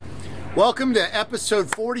Welcome to episode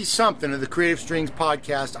 40-something of the Creative Strings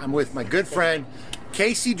podcast. I'm with my good friend,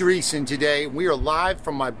 Casey Driessen today. We are live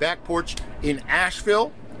from my back porch in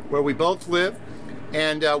Asheville, where we both live.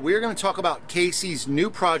 And we're going to talk about Casey's new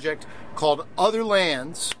project called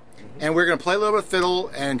Otherlands. And we're going to play a little bit of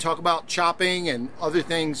fiddle and talk about chopping and other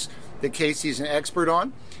things that Casey's an expert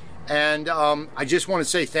on. And I just want to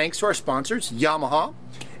say thanks to our sponsors, Yamaha,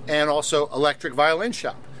 and also Electric Violin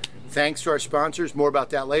Shop. Thanks to our sponsors. More about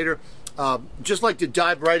that later. Just like to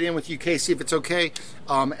dive right in with you, Casey, if it's okay.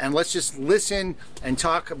 And let's just listen and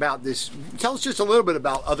talk about this. Tell us just a little bit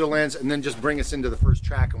about Otherlands and then just bring us into the first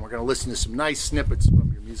track. And we're going to listen to some nice snippets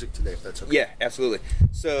from your music today, if that's okay. Yeah, absolutely.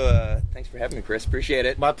 So thanks for having me, Chris. Appreciate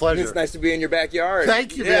it. My pleasure. It's nice to be in your backyard.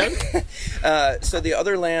 Thank you, man. So the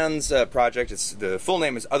Otherlands project, the full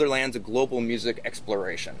name is Otherlands, a Global Music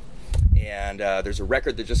Exploration. And there's a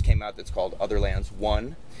record that just came out that's called Otherlands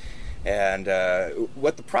 1. And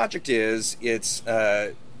what the project is, it's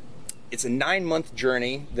a 9-month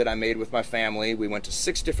journey that I made with my family. We went to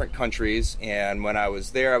 6 different countries, and when I was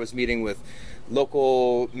there, I was meeting with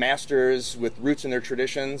local masters with roots in their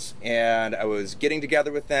traditions, and I was getting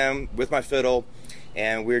together with them with my fiddle,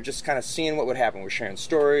 and we were just kind of seeing what would happen. We're sharing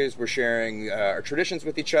stories, we're sharing our traditions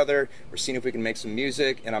with each other, we're seeing if we can make some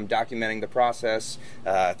music, and I'm documenting the process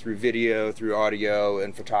through video, through audio,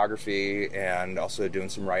 and photography, and also doing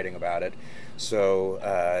some writing about it.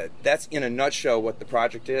 So that's in a nutshell what the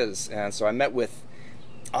project is. And so I met with,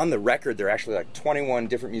 on the record, there are actually like 21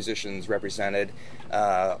 different musicians represented,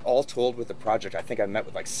 all told with the project. I think I met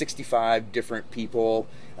with like 65 different people,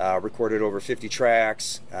 recorded over 50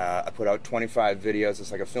 tracks. I put out 25 videos.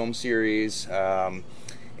 It's like a film series. And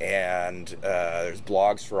there's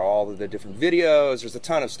blogs for all of the different videos. There's a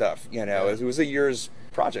ton of stuff. You know, it was a year's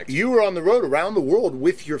project. You were on the road around the world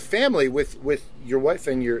with your family, with your wife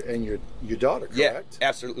and your daughter, correct?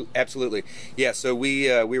 Yeah, absolutely. Yeah, so we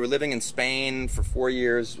were living in Spain for 4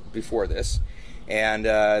 years before this, and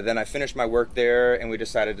then I finished my work there, and we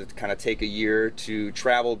decided to kind of take a year to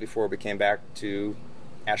travel before we came back to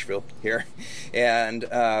Asheville here, and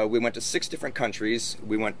we went to 6 different countries.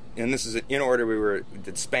 We went, and this is in order. We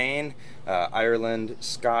did Spain, Ireland,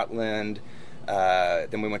 Scotland.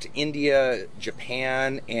 Then we went to India,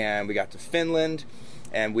 Japan, and we got to Finland.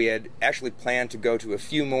 And we had actually planned to go to a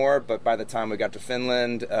few more, but by the time we got to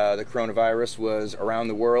Finland, the coronavirus was around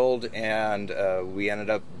the world, and we ended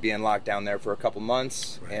up being locked down there for a couple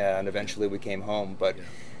months, right. And eventually we came home. But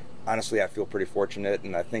honestly, I feel pretty fortunate,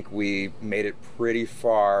 and I think we made it pretty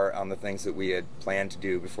far on the things that we had planned to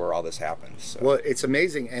do before all this happened. So. Well, it's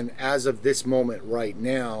amazing, and as of this moment right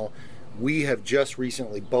now, we have just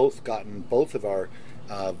recently both gotten both of our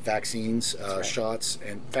vaccines, right. Shots,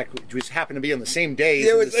 and in fact, we just happened to be on the same days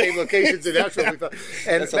in the same locations in Asheville.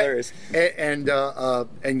 That's hilarious. And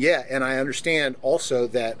I understand also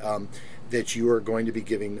that that you are going to be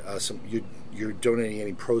giving you're donating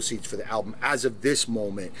any proceeds for the album as of this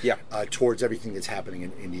moment, towards everything that's happening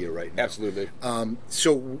in India right now. Absolutely.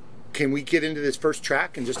 So, can we get into this first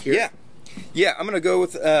track and just hear it? Yeah, I'm gonna go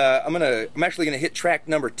with. I'm actually gonna hit track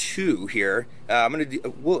number 2 here. I'm gonna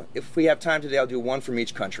do. Well, if we have time today, I'll do one from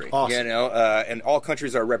each country. Awesome. You know, and all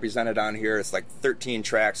countries are represented on here. It's like 13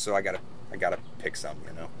 tracks, so I gotta pick some.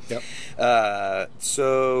 You know. Yep.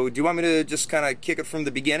 So, do you want me to just kind of kick it from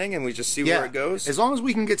the beginning and we just see where it goes? As long as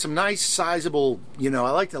we can get some nice, sizable. You know,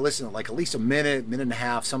 I like to listen to like at least a minute and a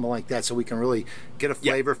half, something like that, so we can really get a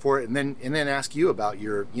flavor for it, and then ask you about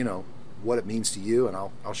your, what it means to you, and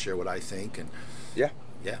I'll share what I think. And yeah.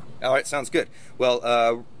 All right, sounds good. Well,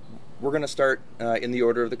 we're going to start in the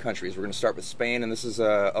order of the countries. We're going to start with Spain, and this is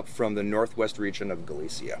up from the northwest region of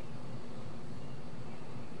Galicia.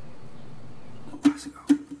 Let's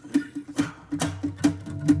go.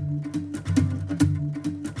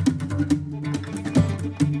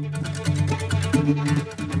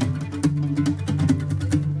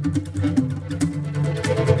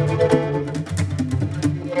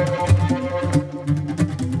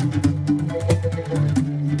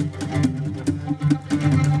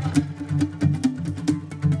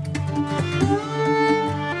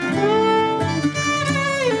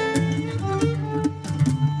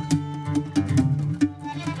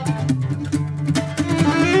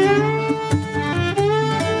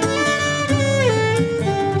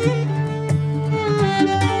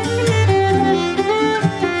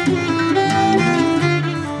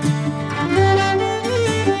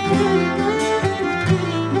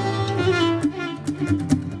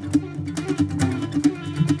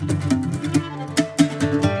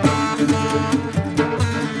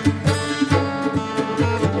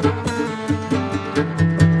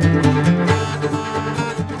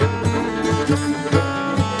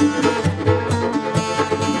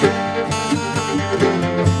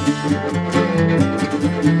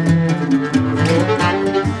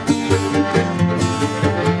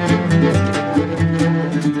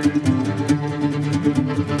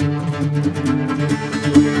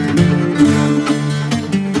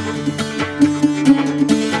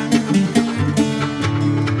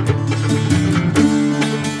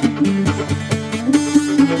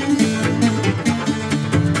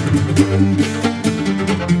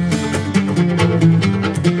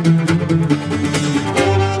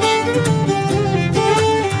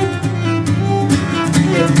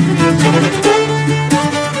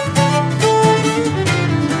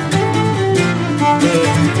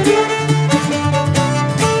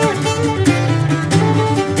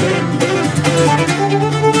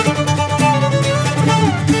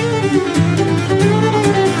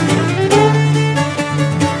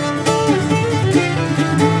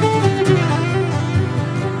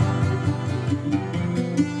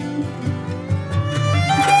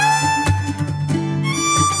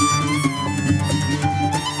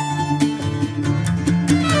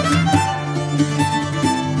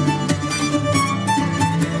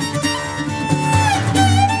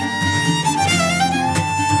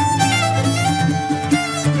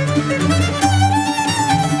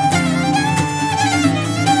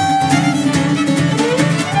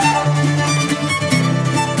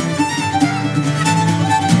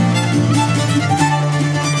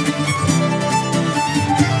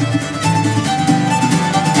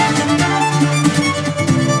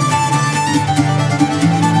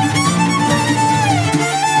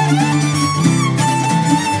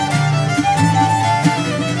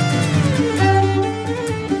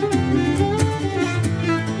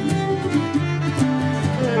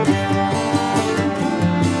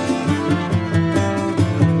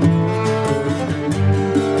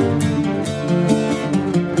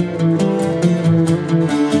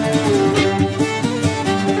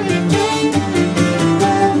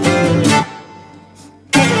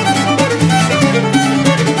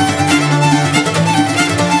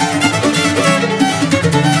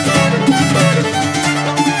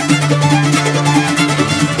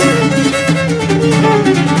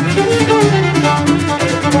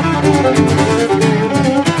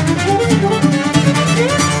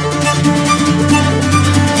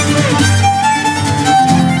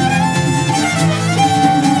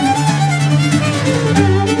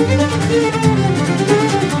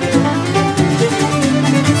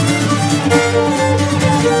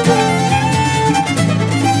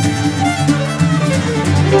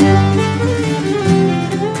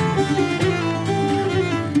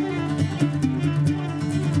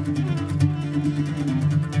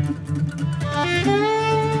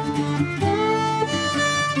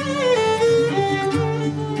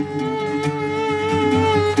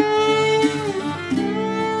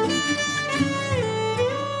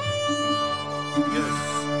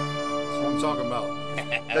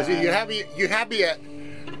 You have me at.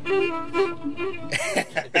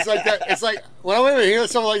 It's like that. It's like when I hear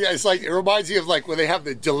something like that, it's like it reminds me of like when they have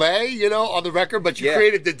the delay, you know, on the record, but you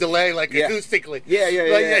created the delay like acoustically. Yeah.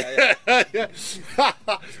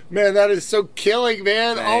 Man, that is so killing,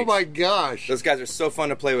 man. Thanks. Oh my gosh, those guys are so fun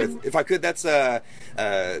to play with. If I could, that's Jose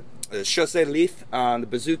Leith on the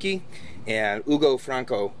bouzouki and Hugo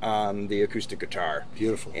Franco on the acoustic guitar.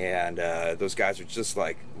 Beautiful. And those guys are just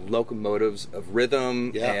like locomotives of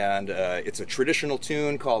rhythm. Yeah. And it's a traditional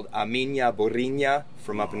tune called A Minha Borinha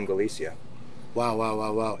from up in Galicia.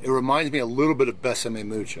 Wow. It reminds me a little bit of Besame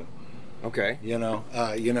Mucho. Okay. Yeah.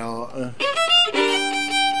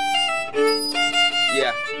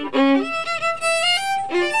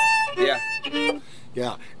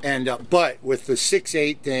 Yeah, and but with the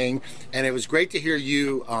 6/8 thing, and it was great to hear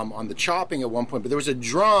you on the chopping at one point. But there was a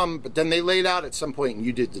drum, but then they laid out at some point, and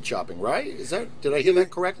you did the chopping, right? Did I hear that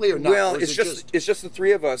correctly or not? Well, or it's just the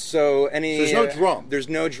three of us. So there's no drum. There's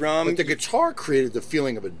no drum. But the guitar created the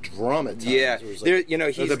feeling of a drum at times. Yeah,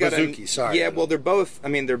 like, he's the got bouzouki. Sorry. Yeah, well, they're both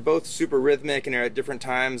super rhythmic, and at different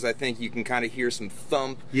times, I think you can kind of hear some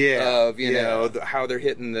thump of how they're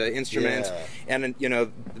hitting the instruments. Yeah. And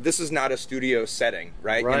this is not a studio setting,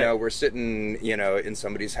 right? We're sitting, in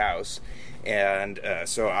somebody's house. And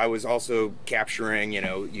so I was also capturing,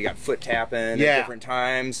 you got foot tapping at different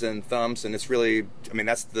times and thumps, and it's really,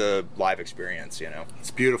 that's the live experience,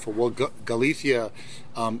 It's beautiful. Well, Galicia,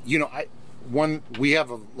 we have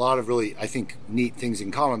a lot of really, I think, neat things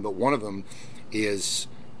in common, but one of them is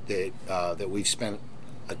that we've spent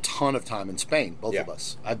a ton of time in Spain, both of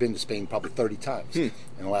us. I've been to Spain probably 30 times in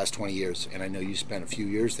the last 20 years, and I know you spent a few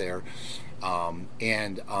years there. So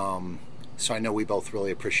I know we both really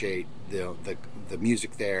appreciate the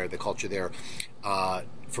music there, the culture there.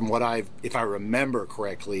 From what if I remember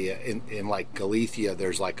correctly, in like Galicia,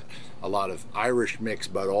 there's like a lot of Irish mix,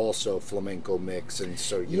 but also flamenco mix, and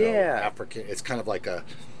so African. It's kind of like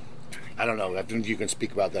I don't know if you can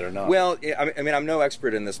speak about that or not. Well, I mean, I'm no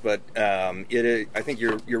expert in this, but I think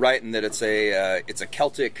you're right in that it's a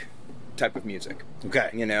Celtic type of music. Okay.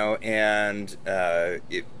 You know, and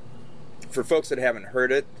for folks that haven't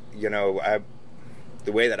heard it, you know,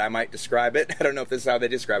 the way that I might describe it, I don't know if this is how they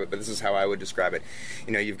describe it, but this is how I would describe it.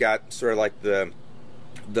 You know, you've got sort of like the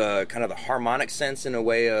kind of the harmonic sense in a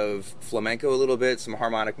way of flamenco a little bit, some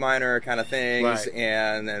harmonic minor kind of things, right.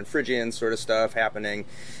 and then Phrygian sort of stuff happening.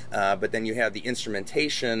 But then you have the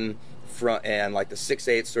instrumentation and like the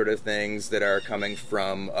 6/8 sort of things that are coming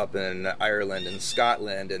from up in Ireland and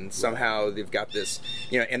Scotland, and somehow they've got this,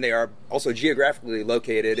 you know, and they are also geographically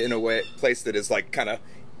located in a place that is like kind of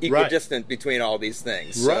equidistant between all these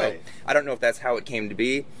things. Right. So I don't know if that's how it came to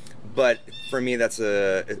be, but for me, it's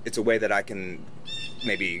a way that I can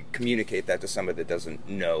maybe communicate that to somebody that doesn't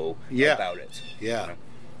know about it. Yeah. You know?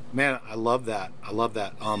 Man, I love that.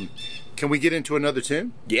 Can we get into another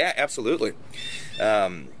tune? Yeah, absolutely.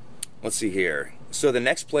 Let's see here. So the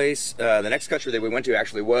next country that we went to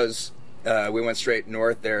actually was, we went straight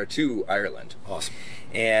north there to Ireland. Awesome.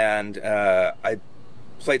 And I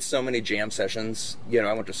played so many jam sessions. You know,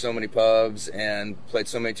 I went to so many pubs and played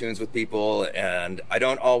so many tunes with people, and I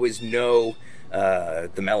don't always know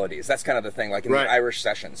the melodies. That's kind of the thing, like in the Irish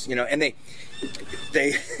sessions, you know, and they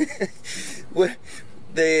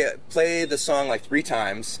they play the song like 3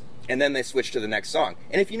 times, and then they switch to the next song.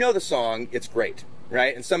 And if you know the song, it's great.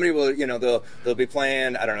 Right, and somebody will, you know, they'll be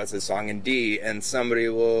playing, I don't know, it's a song in D, and somebody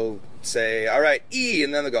will say, all right, E,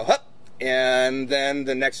 and then they'll go, hup, and then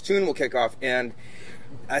the next tune will kick off, and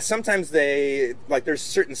sometimes there's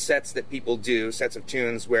certain sets that people do, sets of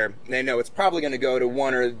tunes, where they know it's probably going to go to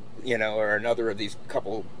one or, you know, or another of these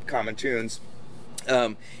couple common tunes,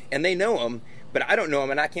 and they know them, but I don't know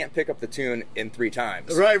them, and I can't pick up the tune in 3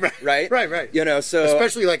 times. Right. You know, so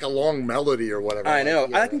especially like a long melody or whatever. I know.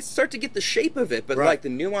 Yeah. I can start to get the shape of it, but like the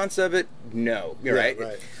nuance of it, no. You're right.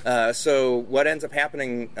 So what ends up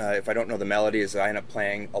happening if I don't know the melody is I end up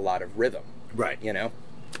playing a lot of rhythm. Right. You know.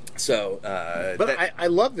 So. But I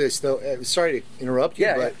love this though. Sorry to interrupt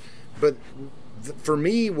you, but for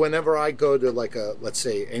me, whenever I go to like let's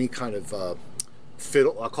say any kind of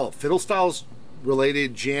fiddle, I'll call it fiddle styles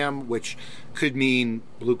related jam, which could mean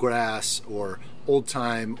bluegrass or old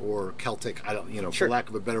time or Celtic, I don't, you know, for lack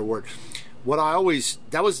of a better word.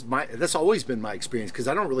 That's always been my experience, because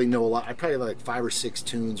I don't really know a lot. I probably have like 5 or 6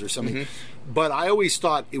 tunes or something. Mm-hmm. But I always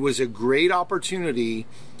thought it was a great opportunity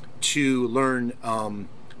to learn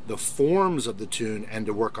the forms of the tune and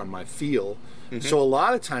to work on my feel. Mm-hmm. So a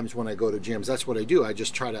lot of times when I go to jams, that's what I do.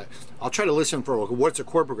 I'll try to listen for what's a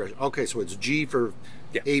chord progression. Okay, so it's G for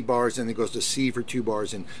 8 bars, and it goes to C for 2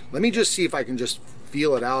 bars, and let me just see if I can just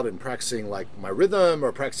feel it out and practicing like my rhythm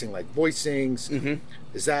or practicing like voicings. Mm-hmm.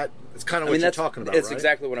 It's kind of what you're talking about, It's right?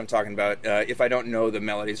 exactly what I'm talking about. If I don't know the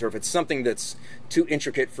melodies, or if it's something that's too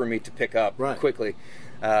intricate for me to pick up quickly,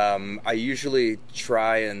 I usually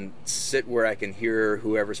try and sit where I can hear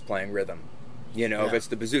whoever's playing rhythm. You know, if it's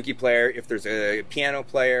the bouzouki player, if there's a piano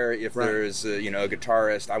player, if there's a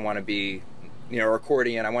guitarist, I want to be, or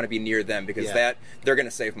accordion, I want to be near them, because they're going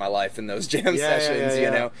to save my life in those jam sessions, you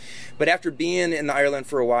know. But after being in Ireland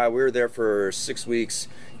for a while, we were there for 6 weeks,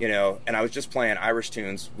 and I was just playing Irish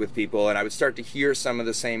tunes with people, and I would start to hear some of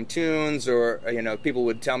the same tunes, or, people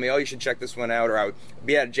would tell me, oh, you should check this one out, or I would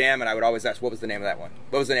be at a jam, and I would always ask, what was the name of that one?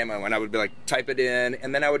 What was the name of that one? I would be like, type it in,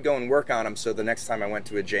 and then I would go and work on them, so the next time I went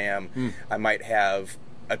to a jam, I might have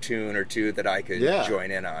a tune or two that I could join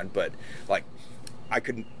in on, but, like, I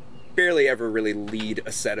couldn't barely ever really lead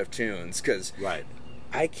a set of tunes, because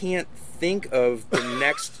I can't think of the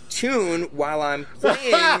next tune while I'm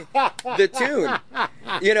playing the tune.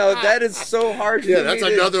 That is so hard for me. Yeah, that's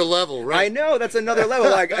another level, right? I know, that's another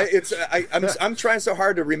level. Like I'm trying so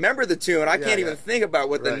hard to remember the tune, I can't even think about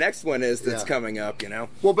what the next one is that's coming up.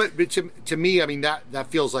 Well, but to me, I mean, that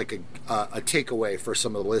feels like a takeaway for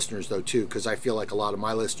some of the listeners, though, too, because I feel like a lot of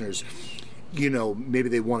my listeners, maybe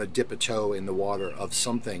they want to dip a toe in the water of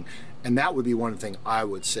something, and that would be one thing I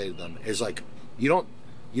would say to them is like, you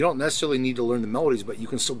don't necessarily need to learn the melodies, but you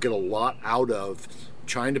can still get a lot out of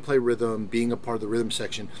trying to play rhythm, being a part of the rhythm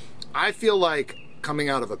section. I feel like, coming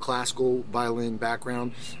out of a classical violin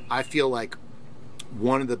background, I feel like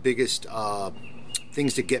one of the biggest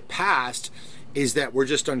things to get past is that we're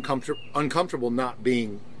just uncomfortable not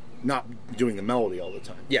doing the melody all the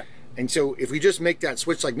time. Yeah. And so if we just make that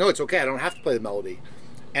switch, like, no, it's okay, I don't have to play the melody,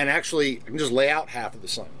 and actually I can just lay out half of the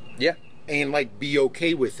song. Yeah. and like be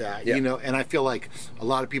okay with that, Yeah. you know. And I feel like a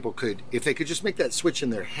lot of people could, if they could just make that switch in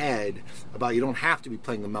their head about you don't have to be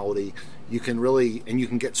playing the melody, you can really, and you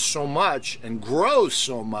can get so much and grow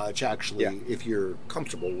so much actually if you're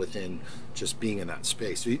comfortable within just being in that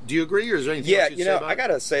space. Do you agree, or is there anything else you'd say about I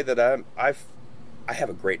gotta say that I have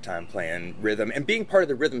a great time playing rhythm and being part of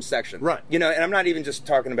the rhythm section. Right. You know, and I'm not even just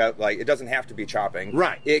talking about, like, it doesn't have to be chopping.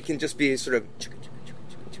 Right. It can just be sort of...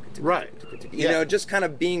 Right. You know, just kind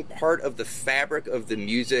of being part of the fabric of the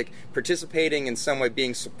music, participating in some way,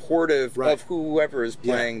 being supportive of whoever is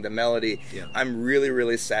playing the melody. Yeah. I'm really,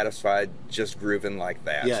 really satisfied just grooving like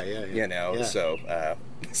that. Yeah. You know, Yeah. so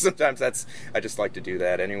sometimes I just like to do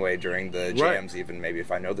that anyway during the jams, even maybe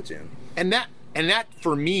if I know the tune. And that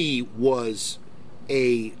for me was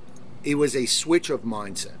a switch of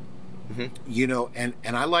mindset. Mm-hmm. You know, and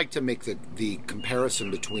I like to make the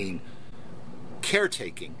comparison between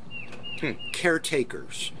caretakers,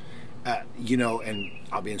 you know, and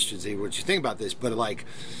I'll be interested to see what you think about this, but like,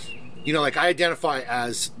 you know, like I identify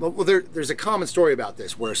as, well there's a common story about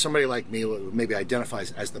this where somebody like me maybe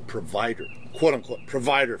identifies as the provider, quote unquote,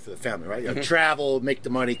 provider for the family, right? You know, travel, make the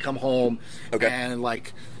money, come home, and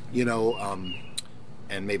like, you know,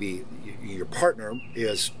 and maybe your partner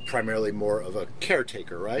is primarily more of a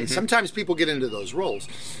caretaker, right? Mm-hmm. Sometimes people get into those roles.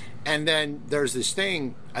 And then there's this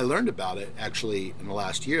thing, I learned about it actually in the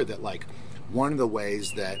last year, that like one of the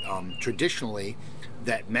ways that traditionally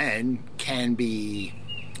that men can be,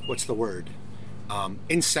 what's the word?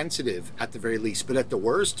 Insensitive at the very least, but at the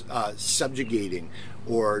worst, subjugating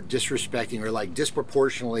or disrespecting or like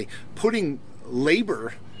disproportionately putting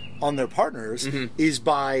labor on their partners is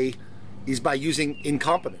by using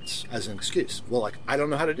incompetence as an excuse. Well, like, I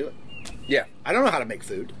don't know how to do it. Yeah. I don't know how to make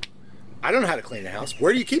food. I don't know how to clean a house.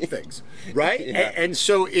 Where do you keep things? Right? And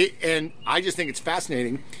so and I just think it's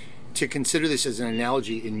fascinating to consider this as an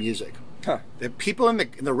analogy in music. That people in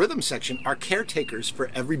the rhythm section are caretakers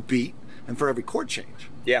for every beat and for every chord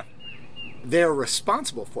change. Yeah. They're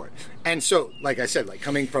responsible for it. And so, like I said, like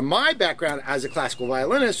coming from my background as a classical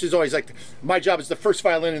violinist, who's always like, my job is the first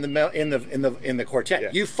violin in the quartet. Yeah.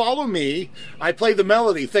 You follow me, I play the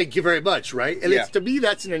melody. Thank you very much, right? And it's, to me,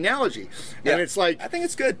 that's an analogy. And it's like, I think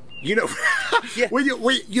it's good. You know,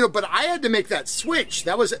 you know, but I had to make that switch.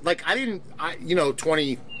 That was like, you know,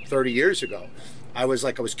 20, 30 years ago, I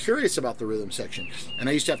was curious about the rhythm section, and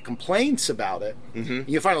I used to have complaints about it.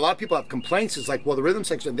 Mm-hmm. You find a lot of people have complaints. It's like, well, the rhythm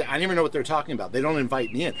section, I never know what they're talking about. They don't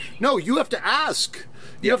invite me in. No, you have to ask.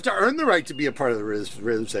 You have to earn the right to be a part of the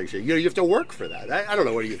rhythm section. You know, you have to work for that. I don't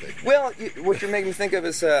know. What do you think? Well, what you're making me think of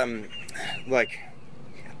is, like,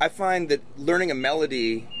 I find that learning a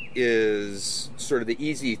melody is sort of the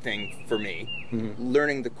easy thing for me. Mm-hmm.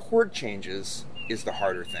 Learning the chord changes is the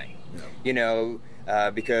harder thing. No. You know,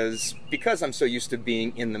 because I'm so used to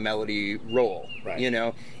being in the melody role, right. You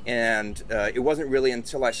know, and it wasn't really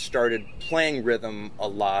until I started playing rhythm a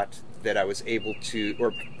lot that I was able to,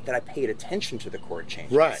 or that I paid attention to the chord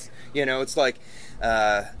changes. Right. You know, it's like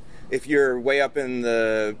if you're way up in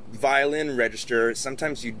the violin register,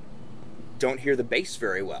 sometimes you don't hear the bass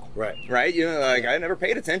very well. Right. Right? You know, like I never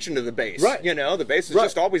paid attention to the bass. Right. You know, the bass is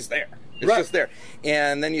just always there. It's just there.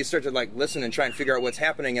 And then you start to like listen and try and figure out what's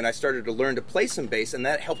happening, and I started to learn to play some bass, and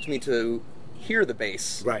that helped me to hear the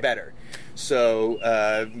bass better. So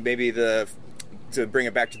maybe to bring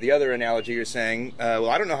it back to the other analogy you're saying, well,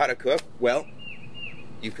 I don't know how to cook. Well,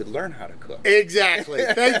 you could learn how to cook. Exactly.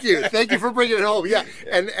 Thank you. Thank you for bringing it home. Yeah.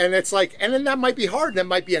 And it's like, and then that might be hard, that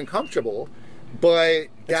might be uncomfortable, but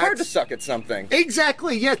it's hard to suck at something.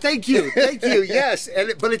 Exactly. Yeah. Thank you. Yes.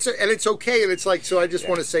 But it's okay. And it's like, so I just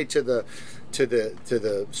want to say to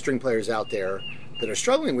the string players out there that are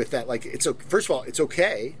struggling with that, like, first of all, it's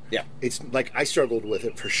okay. Yeah. It's like, I struggled with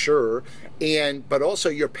it for sure. But also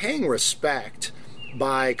you're paying respect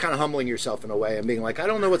by kind of humbling yourself in a way and being like, I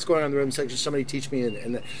don't know what's going on in the rhythm section. Somebody teach me,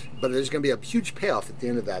 but there's going to be a huge payoff at the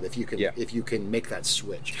end of that if you can make that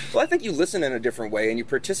switch. Well, I think you listen in a different way and you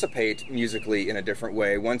participate musically in a different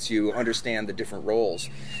way once you understand the different roles.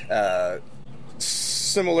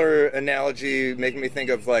 Similar analogy making me think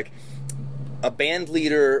of like a band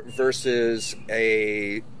leader versus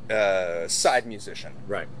a side musician.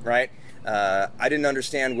 Right. I didn't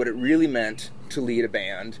understand what it really meant to lead a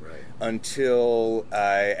band until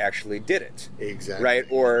I actually did it. Exactly. Right?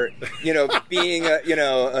 Or, you know, being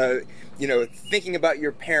thinking about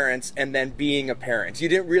your parents and then being a parent. You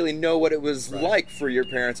didn't really know what it was like for your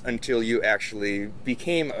parents until you actually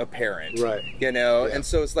became a parent. Right. You know? Yeah. And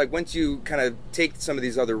so it's like once you kind of take some of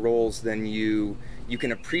these other roles, then you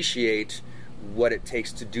can appreciate what it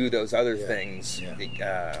takes to do those other things.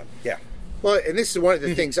 Well, and this is one of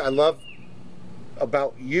the things I love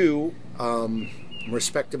about you,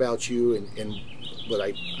 respect about you, and what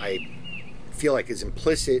I feel like is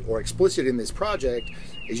implicit or explicit in this project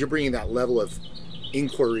is you're bringing that level of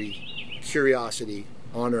inquiry, curiosity,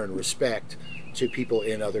 honor, and respect to people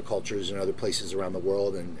in other cultures and other places around the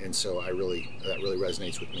world, and so that really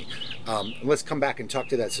resonates with me. Let's come back and talk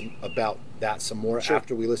to about that some more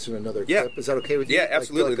after we listen to another clip. Is that okay with you? Yeah,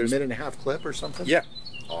 absolutely. Like a minute and a half clip or something? Yeah.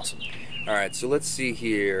 Awesome. All right, so let's see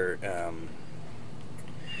here.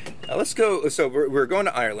 Let's go. So we're going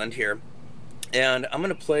to Ireland here, and I'm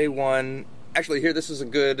going to play one. Actually, here, this is a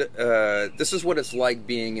good. This is what it's like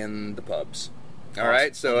being in the pubs. All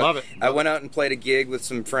right, so Love it. I went out and played a gig with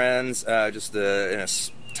some friends, in a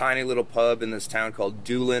tiny little pub in this town called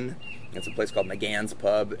Doolin. It's a place called McGann's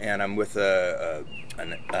Pub, and I'm with an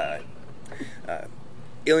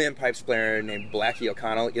uilleann pipes player named Blackie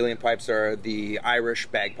O'Connell. Uilleann pipes are the Irish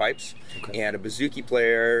bagpipes, and a bouzouki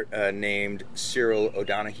player named Cyril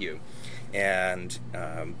O'Donoghue. And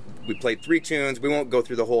we played 3 tunes. We won't go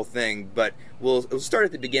through the whole thing, but we'll start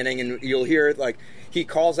at the beginning, and you'll hear like he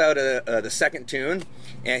calls out the second tune,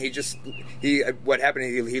 and what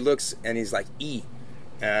happened? He looks and he's like E.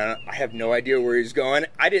 I have no idea where he's going.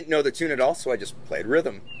 I didn't know the tune at all, so I just played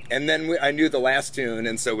rhythm, and then I knew the last tune,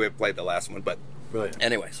 and so we played the last one. But Brilliant.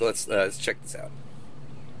 Anyway, so let's check this out.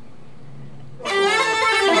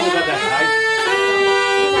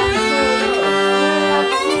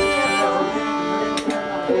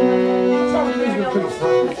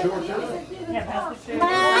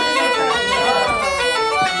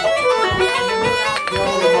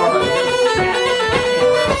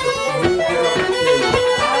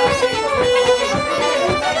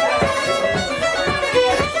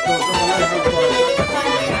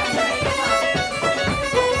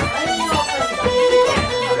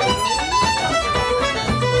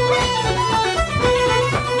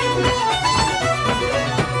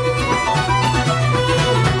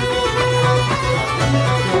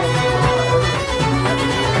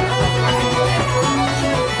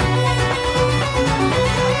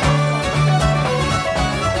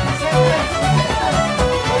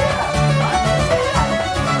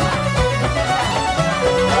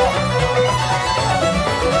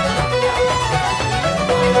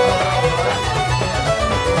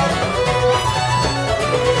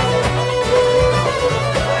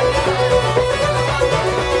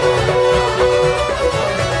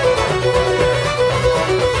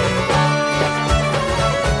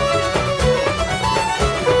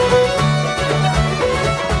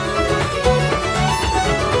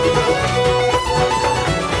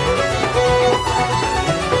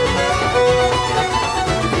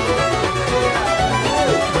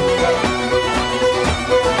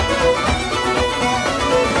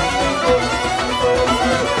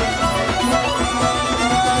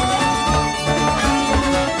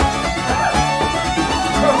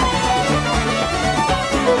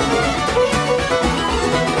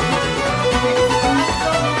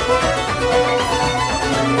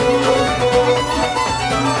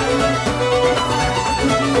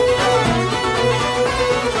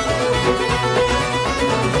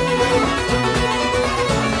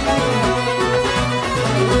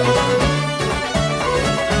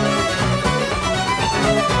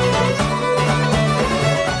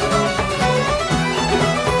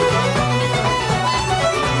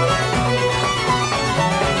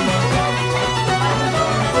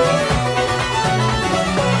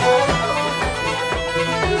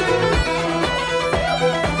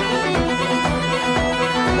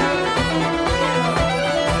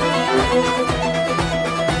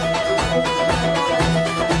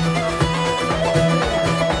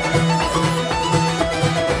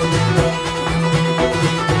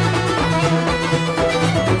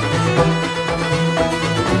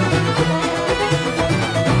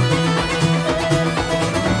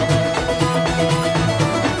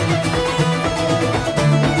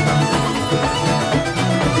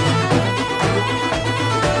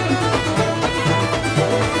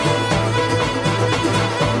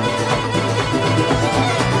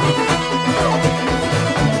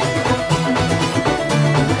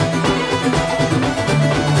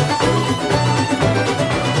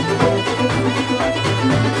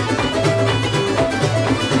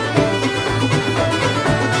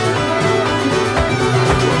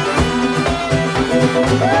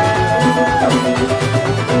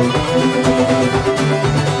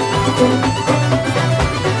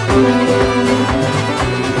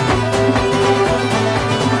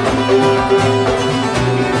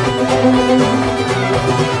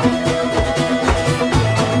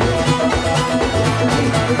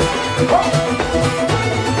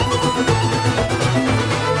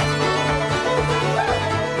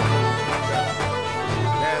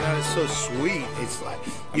 so sweet. It's like,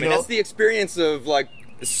 I mean, that's the experience of like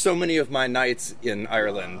so many of my nights in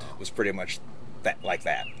Ireland was pretty much like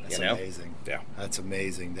that. That's amazing. Yeah, that's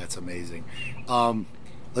amazing. That's amazing.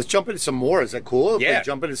 Let's jump into some more. Is that cool? If yeah. we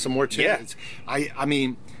jump into some more too. Yeah. I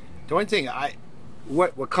mean, the only thing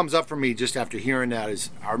what comes up for me just after hearing that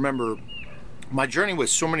is I remember my journey with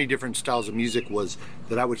so many different styles of music was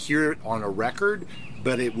that I would hear it on a record,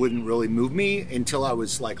 but it wouldn't really move me until I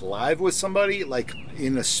was like live with somebody, like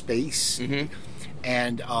in a space. Mm-hmm.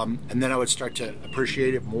 And then I would start to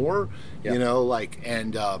appreciate it more, Yep. you know, like,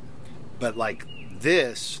 but like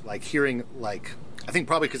this, like hearing, like, I think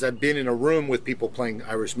probably because I've been in a room with people playing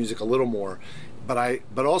Irish music a little more, but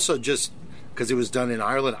also just because it was done in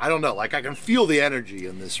Ireland. I don't know, like I can feel the energy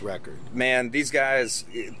in this record. Man, these guys,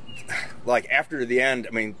 like after the end,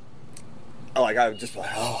 I mean, like I was just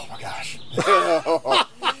like, oh my gosh.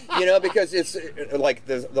 You know, because it's like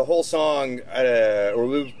the whole song, or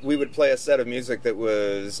we would play a set of music that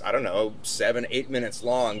was, I don't know, 7-8 minutes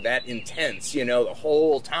long, that intense, you know, the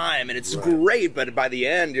whole time, and it's great, but by the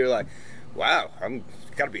end, you're like, wow, I'm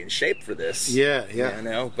got to be in shape for this. Yeah. You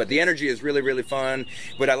know, but the energy is really, really fun.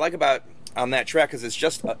 What I like about on that track, because it's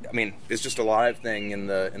just, I mean, it's just a live thing in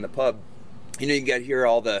the pub. You know, you get to hear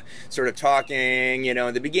all the sort of talking, you know,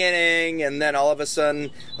 in the beginning, and then all of a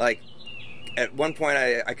sudden, like, at one point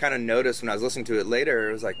I kind of noticed when I was listening to it later,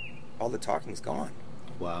 it was like, all the talking's gone.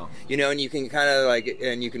 Wow. You know, and you can kind of like,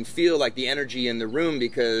 and you can feel like the energy in the room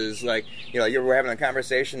because like, you know, we're having a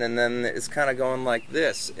conversation and then it's kind of going like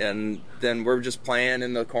this. And then we're just playing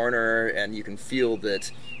in the corner and you can feel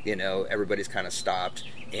that, you know, everybody's kind of stopped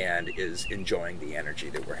and is enjoying the energy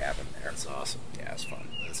that we're having there. That's awesome. Yeah, it's fun.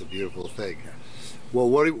 That's a beautiful thing. Well,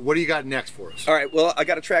 what do you got next for us? All right. Well, I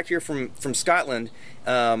got a track here from Scotland,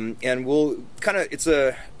 and we'll kind of.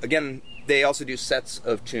 Again, they also do sets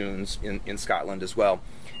of tunes in Scotland as well.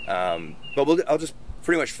 But I'll just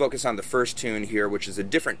pretty much focus on the first tune here, which is a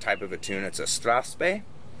different type of a tune. It's a strathspey,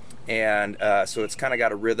 and so it's kind of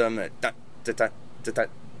got a rhythm.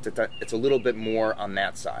 It's a little bit more on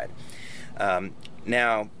that side.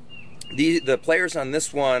 Now, the players on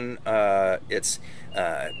this one, it's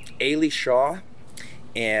Ailey Shaw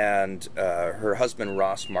and her husband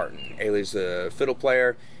Ross Martin. Ailey's a fiddle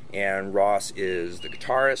player and Ross is the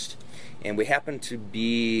guitarist, and we happen to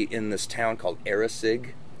be in this town called Erasig.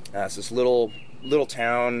 It's this little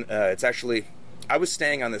town. It's actually, I was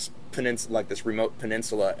staying on this peninsula, like this remote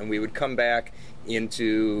peninsula, and we would come back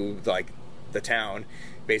into like the town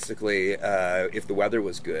basically if the weather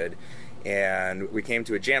was good. And we came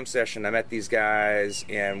to a jam session. I met these guys,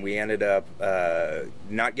 and we ended up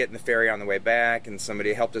not getting the ferry on the way back. And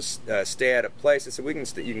somebody helped us stay at a place. They said, you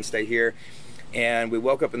can stay here. And we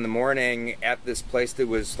woke up in the morning at this place that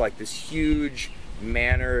was like this huge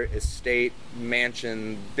manor, estate,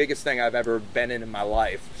 mansion, biggest thing I've ever been in my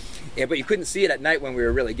life. But you couldn't see it at night when we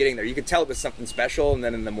were really getting there. You could tell it was something special. And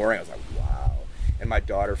then in the morning, I was like, wow. And my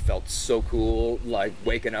daughter felt so cool, like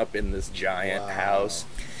waking up in this giant house.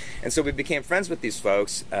 And so we became friends with these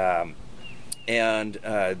folks, and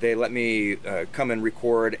they let me come and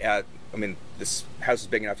record at. I mean, this house is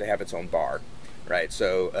big enough to have its own bar, right?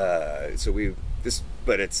 So,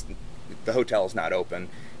 but the hotel is not open,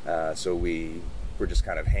 so we were just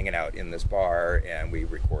kind of hanging out in this bar, and we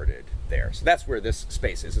recorded there. So that's where this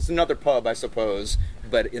space is. It's another pub, I suppose,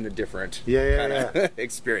 but in a different kind of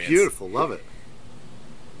experience. Beautiful, love it.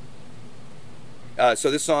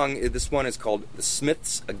 So this one is called "The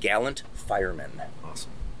Smith's A Gallant Fireman."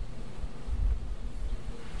 Awesome.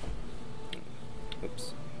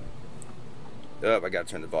 Oops. Oh, I got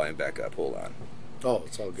to turn the volume back up. Hold on. Oh,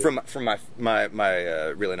 it's all good. From my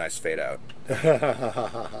really nice fade out.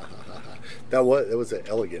 that was an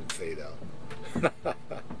elegant fade out.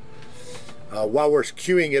 While we're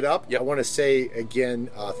queuing it up, I want to say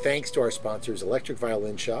again, thanks to our sponsors, Electric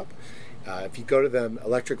Violin Shop. If you go to them,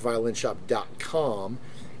 electricviolinshop.com,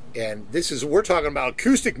 and we're talking about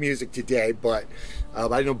acoustic music today, but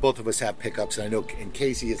I know both of us have pickups, and I know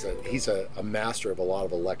Casey he's a master of a lot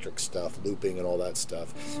of electric stuff, looping and all that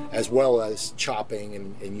stuff, as well as chopping,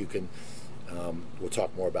 and you can, we'll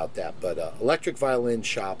talk more about that, but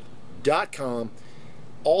electricviolinshop.com,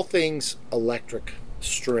 all things electric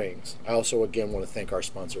strings. I also, again, want to thank our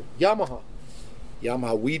sponsor, Yamaha.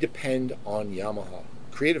 Yamaha, we depend on Yamaha.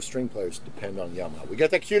 Creative string players depend on Yamaha. We got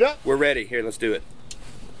that queued up? We're ready. Here, let's do it.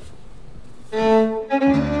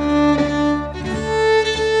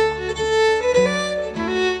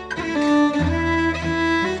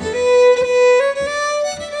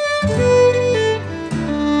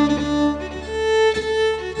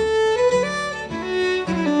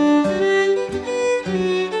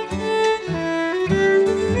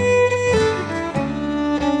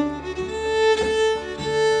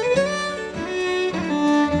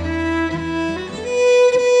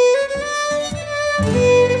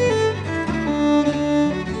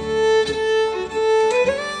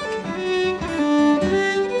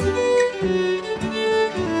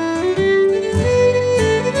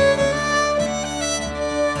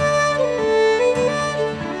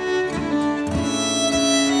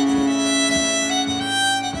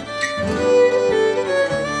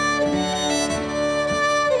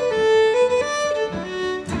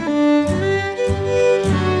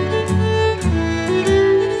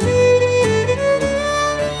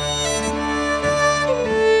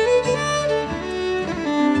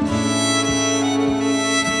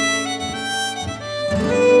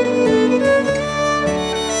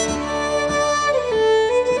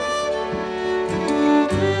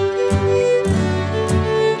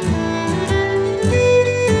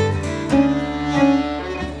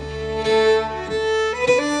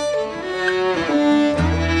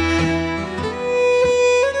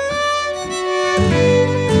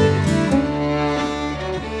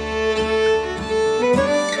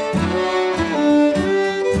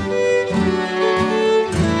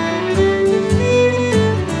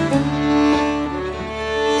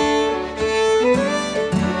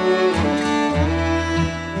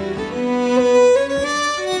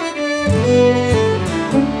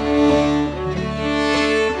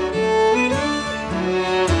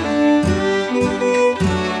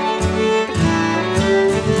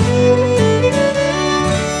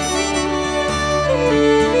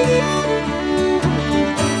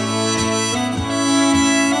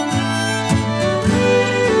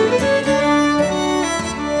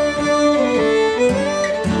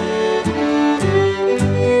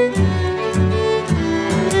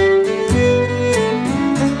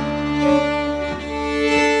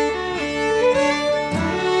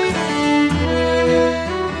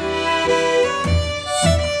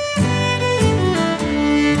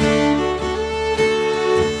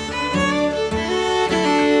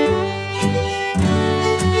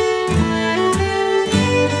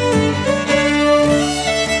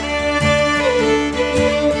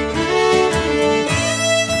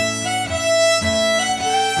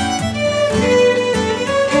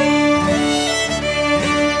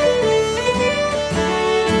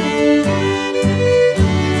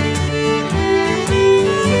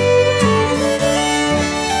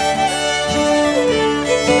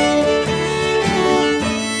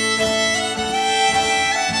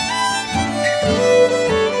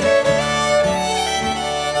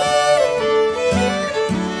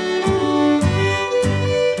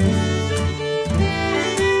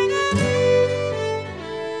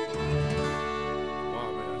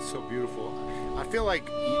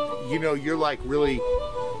 you know, you're like really,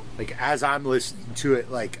 like as I'm listening to it,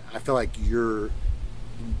 like I feel like you're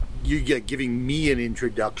giving me an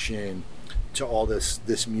introduction to all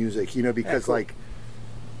this music, you know, because cool. like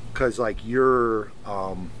you're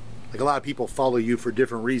like a lot of people follow you for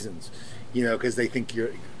different reasons, you know, because they think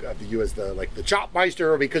you're you as the like the chop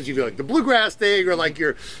meister, or because you do like the bluegrass thing, or like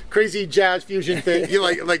your crazy jazz fusion thing, you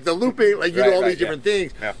like the looping, like you do all these different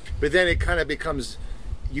things. Yeah. But then it kind of becomes,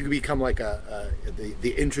 you can become like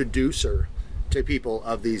the introducer to people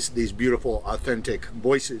of these beautiful, authentic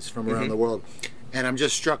voices from around the world. And I'm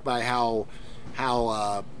just struck by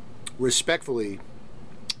how respectfully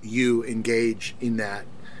you engage in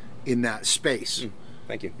that space.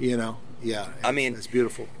 Thank you. You know, yeah. I mean, it's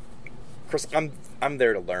beautiful. Chris, I'm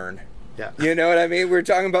there to learn. Yeah. You know what I mean? We're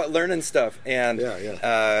talking about learning stuff, and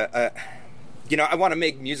you know, I want to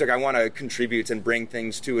make music. I want to contribute and bring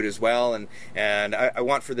things to it as well, and I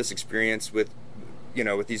want for this experience with, you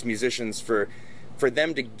know, with these musicians for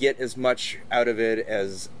them to get as much out of it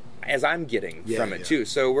as I'm getting from it too.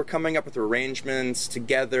 So we're coming up with arrangements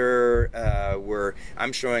together, where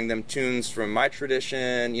I'm showing them tunes from my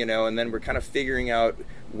tradition, you know, and then we're kind of figuring out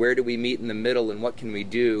where do we meet in the middle and what can we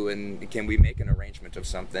do, and can we make an arrangement of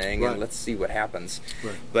something, and let's see what happens.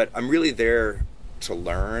 But I'm really there to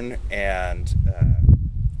learn, and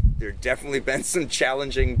there definitely been some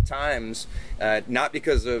challenging times, not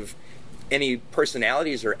because of any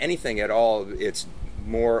personalities or anything at all. It's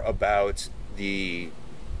more about the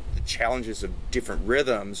challenges of different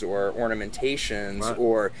rhythms or ornamentations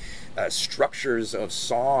or structures of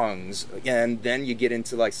songs, and then you get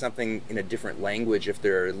into like something in a different language if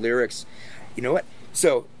there are lyrics. You know what?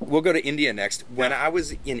 So we'll go to India next. When I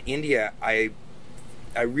was in India, I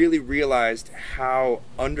really realized how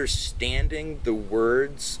understanding the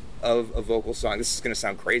words of a vocal song, this is going to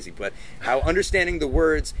sound crazy, but how understanding the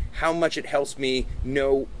words, how much it helps me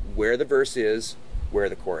know where the verse is, where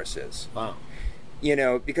the chorus is. Wow. You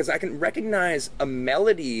know, because I can recognize a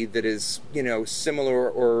melody that is, you know, similar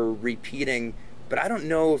or repeating, but I don't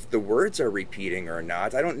know if the words are repeating or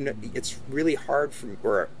not. I don't know. It's really hard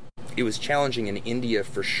or it was challenging in India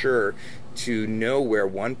for sure to know where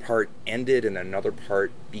one part ended and another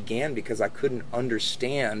part began, because I couldn't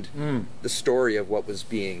understand the story of what was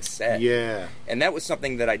being said. Yeah. And that was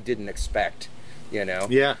something that I didn't expect, you know?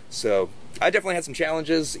 Yeah. So I definitely had some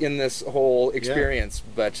challenges in this whole experience,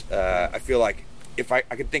 but I feel like if I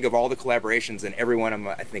could think of all the collaborations, and every one of them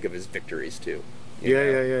I think of as victories too.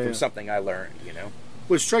 From something I learned, you know.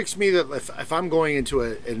 Well, it strikes me that if I'm going into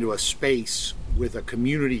a space with a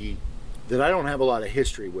community that I don't have a lot of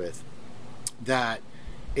history with, that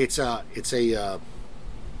it's a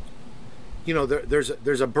you know,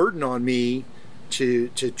 there's a burden on me to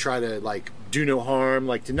try to like do no harm,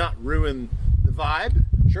 like to not ruin the vibe.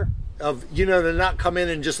 Sure. Of, you know, to not come in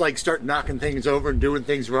and just like start knocking things over and doing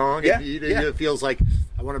things wrong. It feels like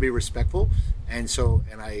I want to be respectful, and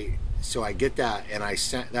I get that, and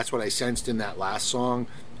that's what I sensed in that last song.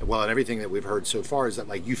 Well, and everything that we've heard so far is that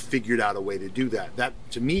like you figured out a way to do that. That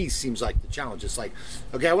to me seems like the challenge. It's like,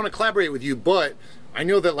 okay, I want to collaborate with you, but I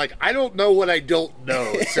know that like I don't know what I don't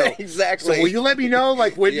know. So exactly. So will you let me know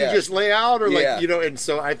like when you just lay out, or like, you know? And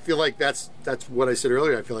so I feel like that's what I said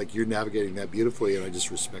earlier. I feel like you're navigating that beautifully, and I just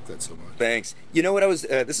respect that so much. Thanks. You know what I was?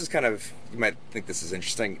 This is kind of, you might think this is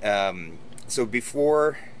interesting. So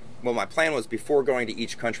before, well, my plan was before going to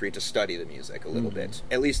each country to study the music a little bit,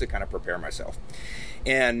 at least to kind of prepare myself.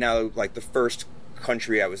 And now, like the first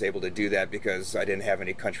country I was able to do that because I didn't have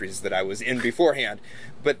any countries that I was in beforehand.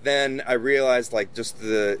 But then I realized like just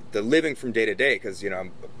the living from day to day, because, you know,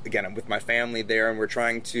 I'm with my family there, and we're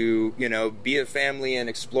trying to, you know, be a family and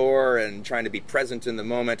explore and trying to be present in the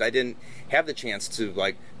moment. I didn't have the chance to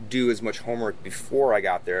like do as much homework before I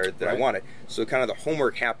got there that I wanted. So kind of the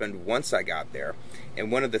homework happened once I got there.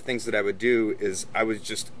 And one of the things that I would do is I was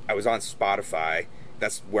on Spotify.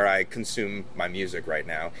 That's where I consume my music right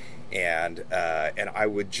now. And I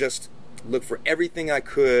would just look for everything I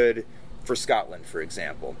could for Scotland, for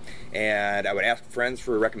example. And I would ask friends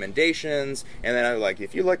for recommendations, and then I would like,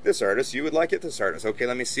 if you like this artist, you would like this artist. Okay,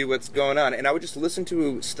 let me see what's going on. And I would just listen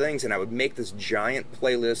to things, and I would make this giant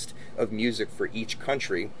playlist of music for each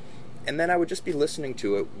country, and then I would just be listening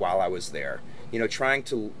to it while I was there. You know, trying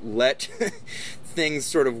to let things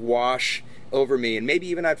sort of wash over me, and maybe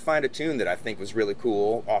even I'd find a tune that I think was really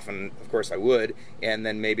cool. Often, of course, I would, and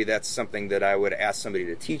then maybe that's something that I would ask somebody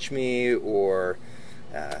to teach me, or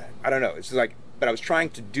I don't know. It's just like, but I was trying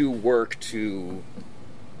to do work to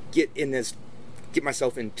get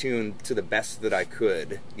myself in tune to the best that I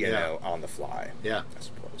could, you know, on the fly. Yeah, I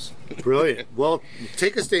suppose. Brilliant. Well,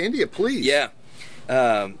 take us to India, please. Yeah,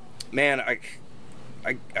 man.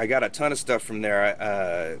 I got a ton of stuff from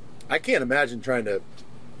there. I can't imagine trying to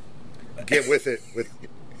get with it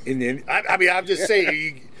I mean, I'm just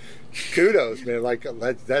saying, kudos, man. Like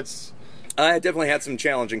that's. I definitely had some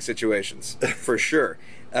challenging situations for sure.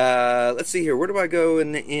 Let's see here. Where do I go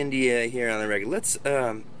in India here on the regular?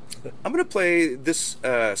 I'm going to play this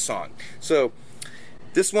song. So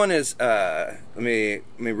this one is. Let me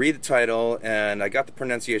read the title, and I got the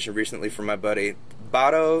pronunciation recently from my buddy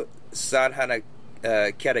Bado Sadhana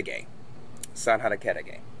Kedage. Sadhana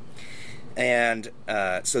Kedage. And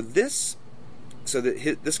this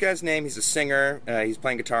guy's name, he's a singer, he's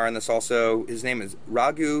playing guitar in this also. His name is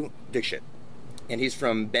Raghu Dixit, and he's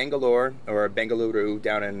from Bangalore, or Bengaluru,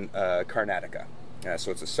 down in Karnataka.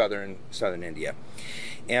 So it's a southern India.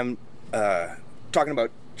 And talking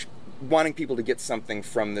about wanting people to get something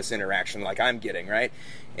from this interaction like I'm getting, right?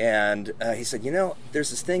 And he said, there's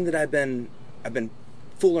this thing that I've been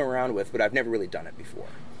fooling around with, but I've never really done it before.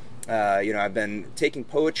 I've been taking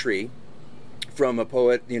poetry from a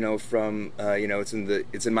poet, it's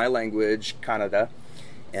in my language, Kannada,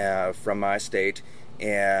 from my state,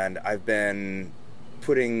 and I've been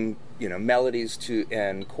putting, melodies to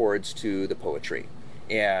and chords to the poetry.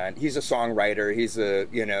 And he's a songwriter. He's a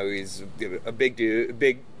big dude,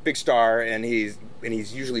 big star, and he's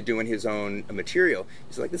usually doing his own material.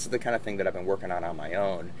 He's like, this is the kind of thing that I've been working on my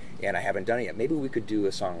own, and I haven't done it yet. Maybe we could do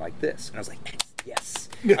a song like this. And I was like, yes.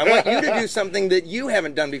 I want you to do something that you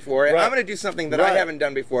haven't done before, and I'm going to do something that I haven't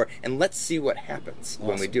done before, and let's see what happens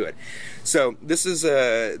when we do it. So this is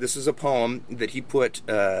a poem that he put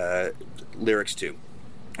lyrics to,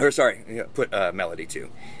 put melody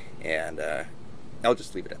to, and I'll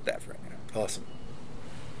just leave it at that for right now. Awesome.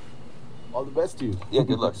 All the best to you. Yeah,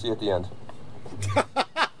 good luck. See you at the end. See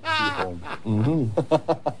you home.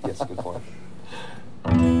 Mm-hmm. Yes, good point.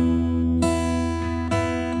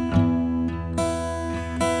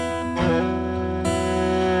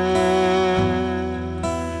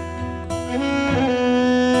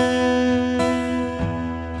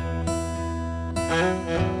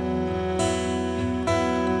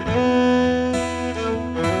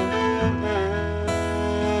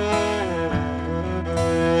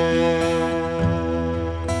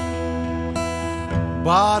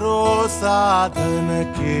 ಬಾರೋ ಸಾಧನ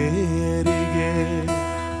ಕೇರಿಗೆ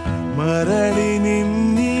ಮರಳಿ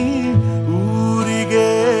ನಿನ್ನಿ ಊರಿಗೆ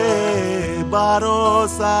ಬಾರೋ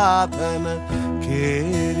ಸಾಧನ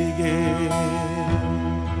ಕೇರಿಗೆ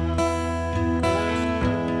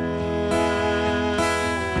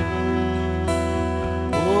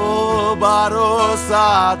ಓ ಬಾರೋ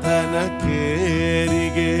ಸಾಧನ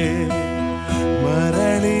ಕೇರಿಗೆ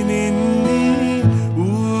ಮರಳಿ ನಿನ್ನಿ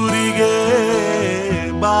ಊರಿಗೆ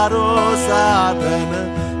ಬಾರೋ ಸಾಧನ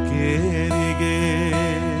ಕೇರಿಗೆ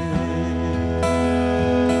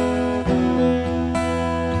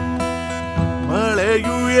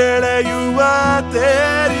ಮಳೆಯು ಎಳೆಯುವ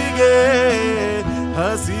ತೇರಿಗೆ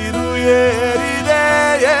ಹಸಿರು ಏರಿದೆ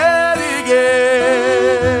ಏರಿಗೆ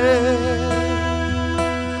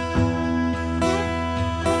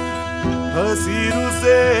ಹಸಿರು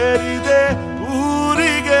ಸೇರಿದೆ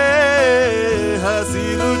ಊರಿಗೆ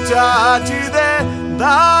ಹಸಿರು ಚಾಚಿದೆ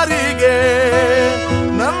ದಾರಿಗೆ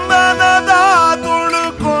ನಂದನದ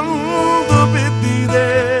ತುಳುಕೊಂಡು ಬಿದ್ದಿದೆ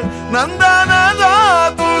ನಂದನದ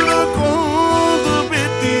ತುಳುಕೊಂಡು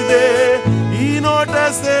ಬಿದ್ದಿದೆ ಈ ನೋಟ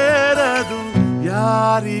ಸೇರದು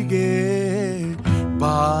ಯಾರಿಗೆ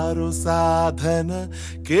ಬಾರು ಸಾಧನ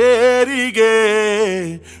ಕೇರಿಗೆ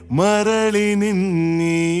ಮರಳಿ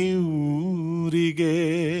ನಿನ್ನಿ ಊರಿಗೆ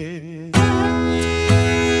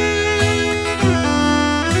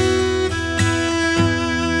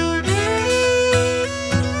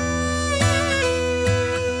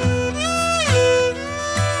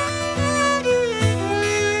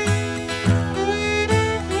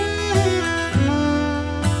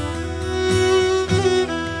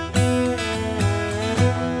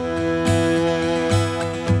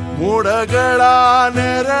ಮೋಡಗಳ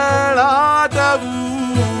ನೆರಳಾಟವು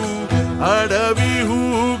ಅಡವಿ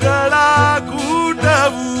ಹೂಗಳ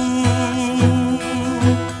ಕೂಟವು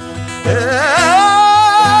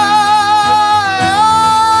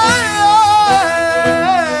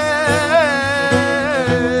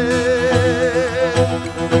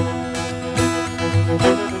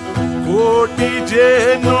ಕೋಟಿ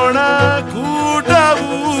ಜೇನೊಣ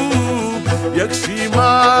ಕೂಟವು ಯಕ್ಷಿ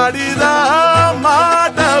ಮಾಡಿದ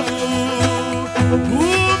ಮಾಟವು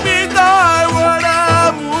ಭೂಮಿ ತಾಯಿ ಒಡ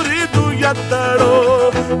ಮುರಿದು ಎತ್ತಳೋ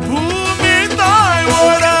ಭೂಮಿ ತಾಯಿ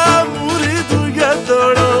ಒಡ ಮುರಿದು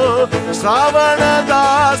ಎತ್ತಳೋ ಶ್ರಾವಣದ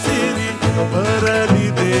ಸಿರಿ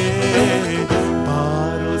ಬರಲಿದೆ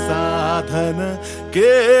ಬಾರು ಸಾಧನ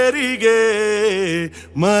ಕೇರಿಗೆ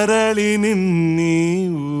ಮರಳಿ ನಿನ್ನೀ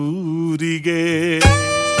ಊರಿಗೆ.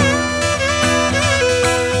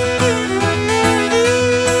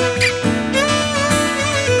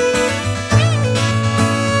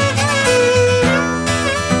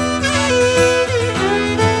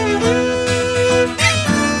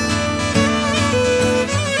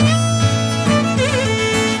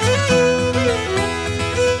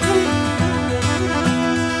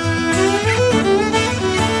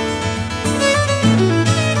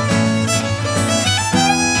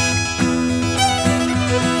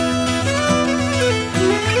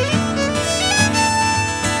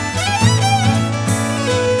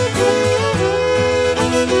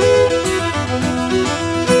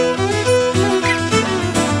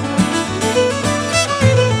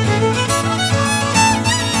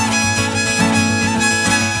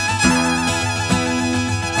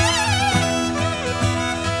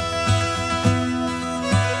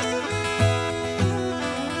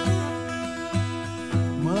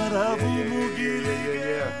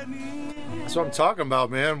 That's what I'm talking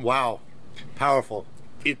about, man. Wow. Powerful.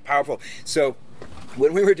 It's powerful. So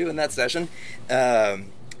when we were doing that session,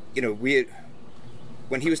 you know,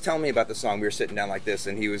 when he was telling me about the song, we were sitting down like this,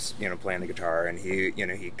 and he was, you know, playing the guitar, and he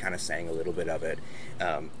kind of sang a little bit of it.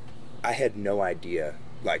 I had no idea,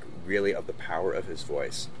 like, really of the power of his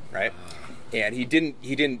voice, right? And he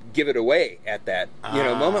didn't give it away at that,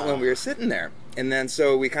 moment when we were sitting there. And then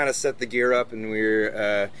so we kind of set the gear up, and we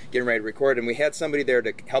were getting ready to record, and we had somebody there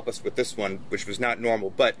to help us with this one, which was not normal,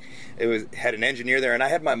 but had an engineer there, and I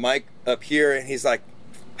had my mic up here, and he's like,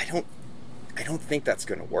 I don't think that's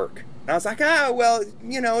going to work. And I was like, well,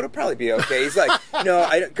 you know, it'll probably be okay. He's like, no,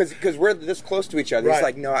 because we're this close to each other. Right. He's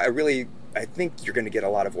like, no, I think you're going to get a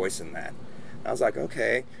lot of voice in that. And I was like,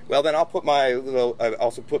 okay. Well, then I'll put I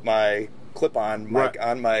also put my clip-on mic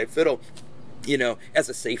on my fiddle, you know, as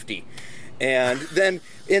a safety. And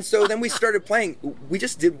so then we started playing. We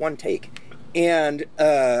just did one take, and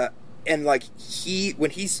like when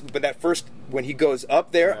he goes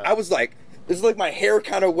up there, I was like, this is like my hair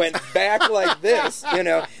kind of went back like this, you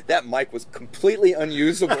know. That mic was completely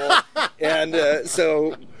unusable, and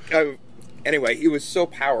anyway, he was so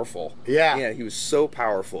powerful. Yeah, he was so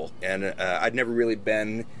powerful, and I'd never really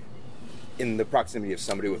been in the proximity of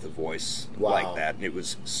somebody with a voice like that, and it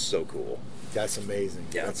was so cool. That's amazing.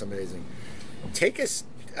 Yeah. That's amazing. Take us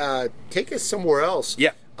somewhere else.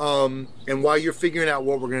 Yeah. And while you're figuring out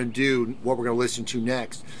what we're going to do, what we're going to listen to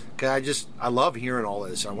next, because I love hearing all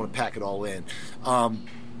this. I want to pack it all in. I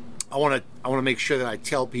want to make sure that I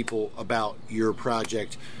tell people about your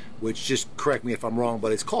project, which, just correct me if I'm wrong,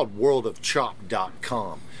 but it's called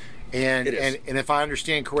worldofchop.com. And if I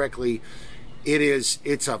understand correctly, there's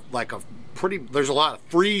a lot of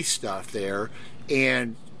free stuff there,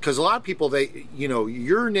 and because a lot of people,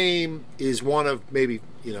 your name is one of maybe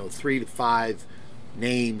 3 to 5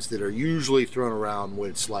 names that are usually thrown around when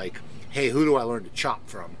it's like, hey, who do I learn to chop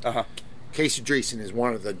from? Casey Driessen is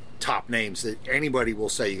one of the top names that anybody will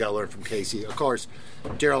say you got to learn from Casey. Of course,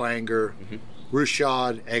 Daryl Anger,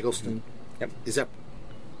 Rushad Eggleston. Yep. Is that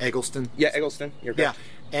Eggleston? Yeah, Eggleston. You're correct.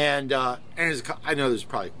 Yeah, and I know there's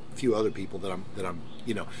probably a few other people that I'm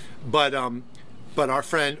but our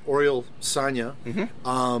friend Oriol Sanya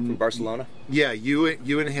from Barcelona. Yeah, you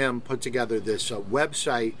and him put together this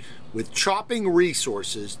website with chopping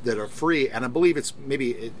resources that are free, and I believe it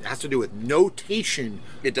has to do with notation.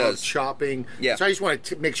 It does. Of chopping. Yeah. So I just want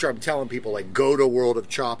to make sure I'm telling people, like, go to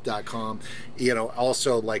worldofchop.com.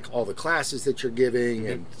 Also like all the classes that you're giving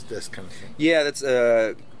and this kind of thing. Yeah, that's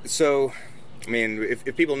so. I mean, if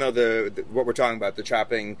people know what we're talking about, the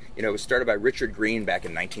chopping, it was started by Richard Green back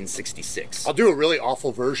in 1966. I'll do a really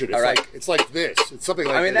awful version. It's like this. It's something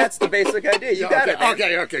like. I mean, that's the basic idea. You got it. Man.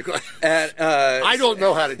 Okay. Go ahead. And, I don't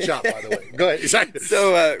know how to chop, by the way. Go ahead.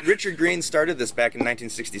 So Richard Green started this back in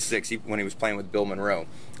 1966 when he was playing with Bill Monroe,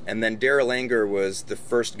 and then Daryl Anger was the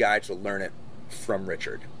first guy to learn it from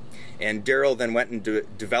Richard. And Daryl then went and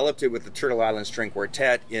developed it with the Turtle Island String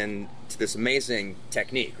Quartet into this amazing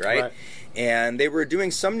technique, right? And they were doing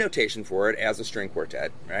some notation for it as a string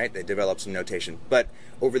quartet, right? They developed some notation. But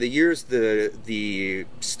over the years, the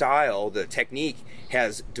style, the technique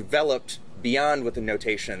has developed beyond what the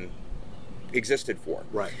notation existed for.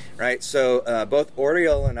 Right? So both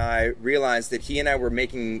Oriol and I realized that he and I were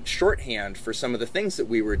making shorthand for some of the things that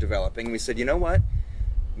we were developing. We said, you know what?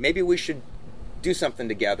 Maybe we should do something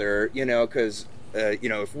together, because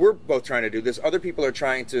if we're both trying to do this, other people are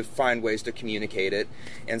trying to find ways to communicate it.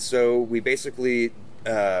 And so we basically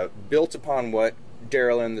built upon what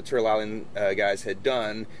Daryl and the Turtle Island guys had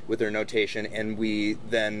done with their notation, and we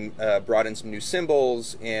then brought in some new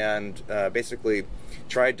symbols and basically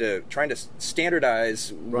trying to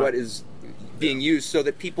standardize what is being used so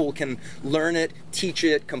that people can learn it, teach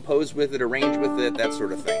it, compose with it, arrange with it, that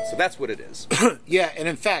sort of thing. So that's what it is. Yeah, and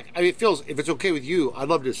in fact, I mean, it feels, if it's okay with you, I'd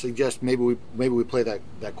love to suggest maybe we play that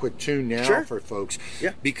quick tune now for folks.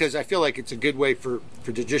 Yeah. Because I feel like it's a good way for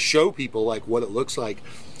to just show people like what it looks like.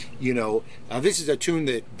 You know, this is a tune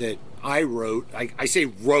that I wrote. I say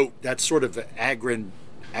wrote. That's sort of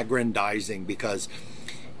aggrandizing because,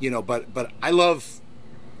 you know, but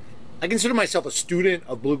I consider myself a student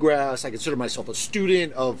of bluegrass. I consider myself a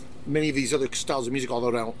student of many of these other styles of music,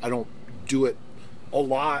 although I don't do it a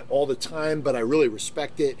lot all the time, but I really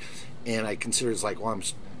respect it, and I consider it's like, well, I'm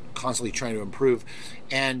constantly trying to improve.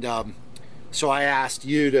 And so I asked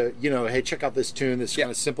you to, you know, hey, check out this tune, this kind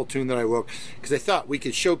of simple tune that I wrote, because I thought we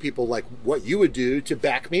could show people like what you would do to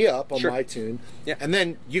back me up on my tune. Yeah. And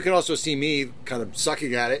then you can also see me kind of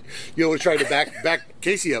sucking at it, you know, trying to back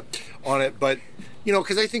Casey up on it. But, you know,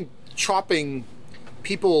 because I think chopping,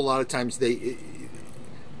 people a lot of times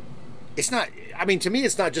it's not, I mean, to me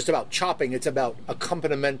it's not just about chopping, it's about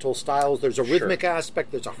accompanimental styles. There's a rhythmic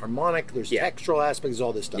aspect, there's a harmonic, there's textural aspects,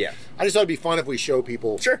 all this stuff. I just thought it'd be fun if we show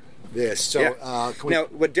people this. So now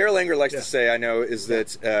what Daryl Anger likes to say, I know, is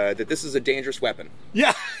that that this is a dangerous weapon.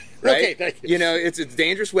 Yeah. Right? Okay, thank you. You know, it's a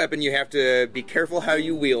dangerous weapon. You have to be careful how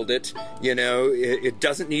you wield it. You know, it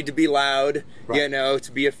doesn't need to be loud, you know,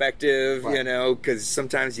 to be effective, you know, because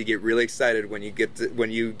sometimes you get really excited when you get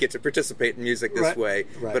to participate in music this way,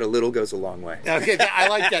 but a little goes a long way. Okay, I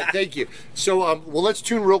like that. Thank you. So, well, let's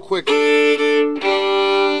tune real quick.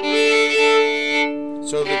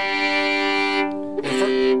 So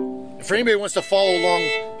if anybody wants to follow along,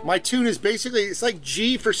 my tune is basically, it's like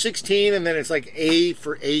G for 16, and then it's like A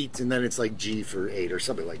for 8, and then it's like G for 8, or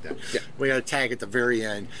something like that. Yeah. We got a tag at the very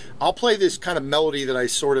end. I'll play this kind of melody that I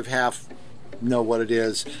sort of half know what it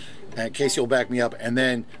is, and Casey will back me up, and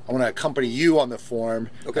then I want to accompany you on the form,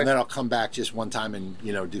 and then I'll come back just one time and,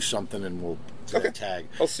 you know, do something, and we'll tag.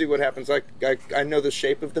 I'll see what happens. I know the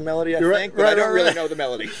shape of the melody, I think, but I don't really know the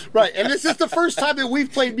melody. Right, and this is the first time that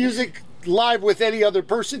we've played music live with any other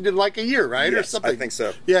person in like a year, right? Yes, or something. I think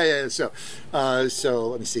so. Yeah. So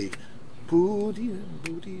let me see. Do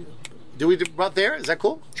we do about there? Is that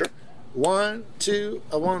cool? Sure. 1, 2,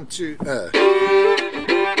 1, 2.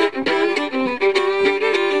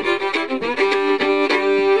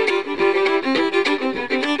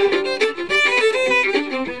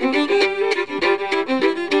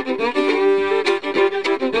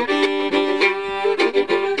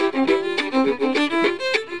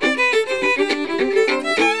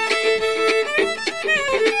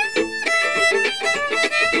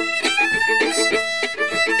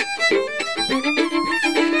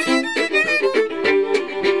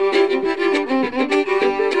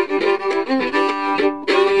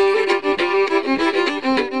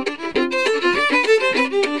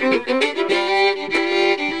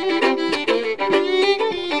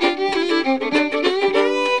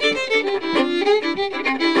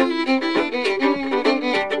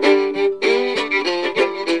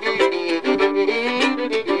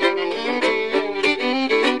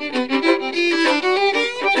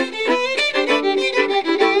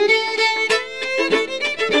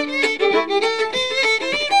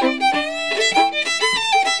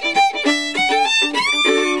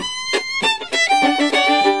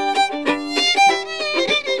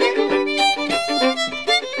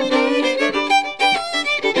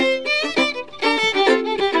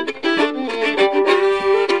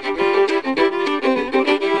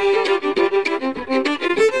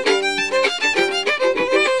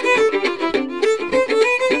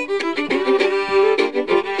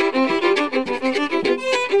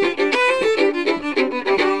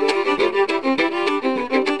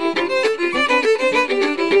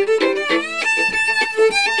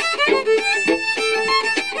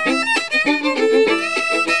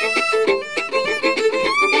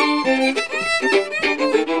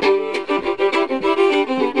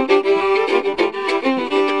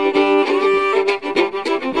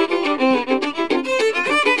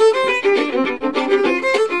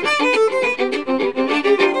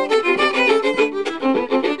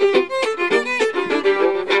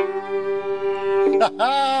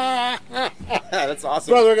 That's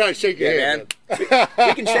awesome. Brother, I gotta shake your hand, man.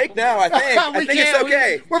 We can shake now, I think. I think it's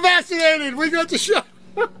okay. We're vaccinated. We got the shot.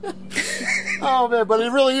 Oh, man, but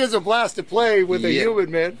it really is a blast to play with a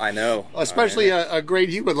human, man. I know. Especially a great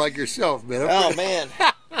human like yourself, man. Oh, man.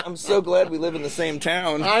 I'm so glad we live in the same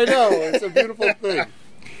town. I know. It's a beautiful thing.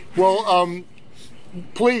 Well,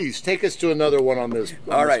 Please take us to another one on this.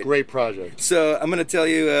 All right. Great project. So I'm going to tell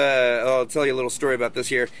you. I'll tell you a little story about this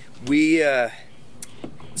here. We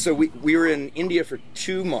were in India for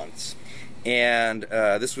 2 months, and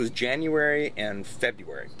this was January and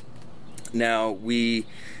February. Now we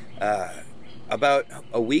about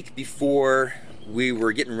a week before we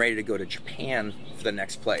were getting ready to go to Japan for the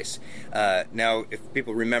next place. Now, if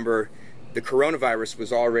people remember, the coronavirus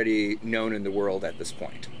was already known in the world at this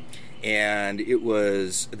point. And it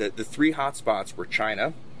was, the three hotspots were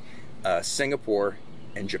China, Singapore,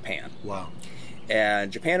 and Japan. Wow.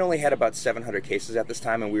 And Japan only had about 700 cases at this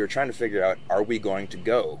time, and we were trying to figure out, are we going to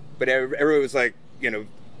go? But everyone was like,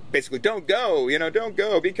 basically, don't go, don't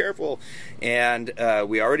go, be careful. And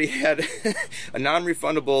we already had a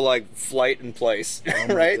non-refundable flight in place,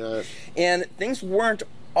 right? God. And things weren't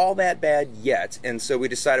all that bad yet, and so we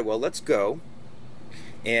decided, well, let's go,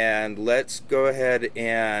 and let's go ahead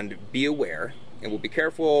and be aware, and we'll be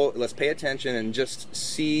careful, let's pay attention, and just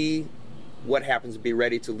see what happens, be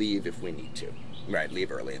ready to leave if we need to. Right,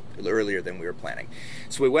 leave earlier than we were planning.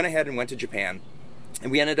 So we went ahead and went to Japan.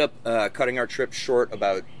 And we ended up cutting our trip short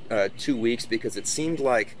about 2 weeks because it seemed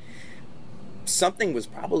like something was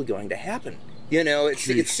probably going to happen.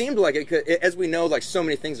 It seemed like it could, as we know, so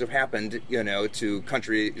many things have happened, to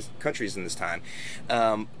countries in this time.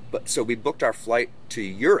 But so we booked our flight to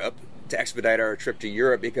Europe to expedite our trip to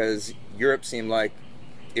Europe because Europe seemed like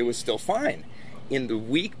it was still fine. In the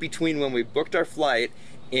week between when we booked our flight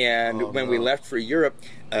and we left for Europe,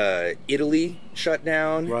 Italy shut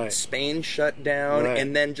down, right. Spain shut down, right.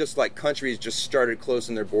 and then just countries just started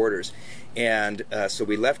closing their borders. And so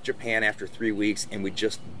we left Japan after 3 weeks, and we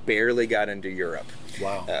just barely got into Europe.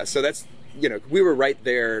 Wow. So that's, we were right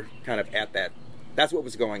there kind of at that. That's what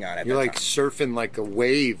was going on at You're that like time. surfing like a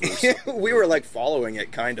wave or something. We were following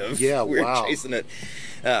it, kind of. Yeah, we wow. were chasing it.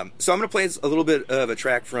 So I'm going to play a little bit of a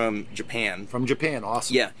track from Japan. From Japan,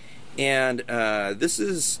 awesome. Yeah. And this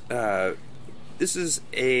is a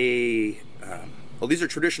these are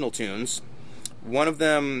traditional tunes. One of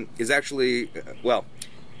them is actually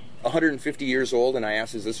 150 years old, and I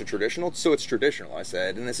asked, "Is this a traditional?" So it's traditional, I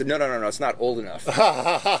said, and they said, "No, it's not old enough."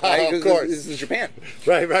 Right? Of course, this is Japan.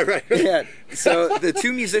 Right. Yeah. So the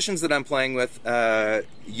two musicians that I'm playing with,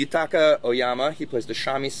 Yutaka Oyama, he plays the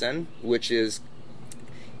shamisen, which is.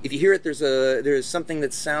 If you hear it, there's something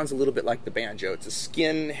that sounds a little bit like the banjo. It's a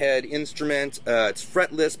skin head instrument. It's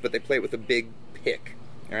fretless, but they play it with a big pick.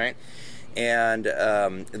 All right, and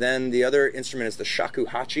then the other instrument is the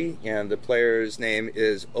shakuhachi, and the player's name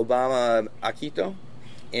is Obama Akito,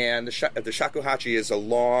 and the shakuhachi is a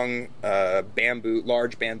long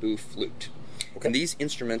large bamboo flute. Okay. And these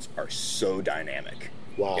instruments are so dynamic.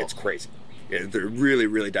 Wow, it's crazy. Yeah, they're really,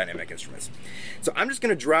 really dynamic instruments. So I'm just going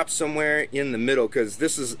to drop somewhere in the middle because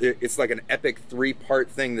it's like an epic 3-part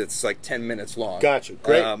thing that's 10 minutes long. Gotcha.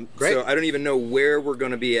 Great. Great. So I don't even know where we're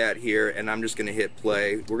going to be at here, and I'm just going to hit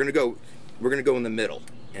play. We're going to go in the middle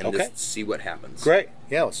and just see what happens. Great.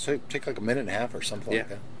 Yeah, let's take a minute and a half or something like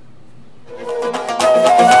that.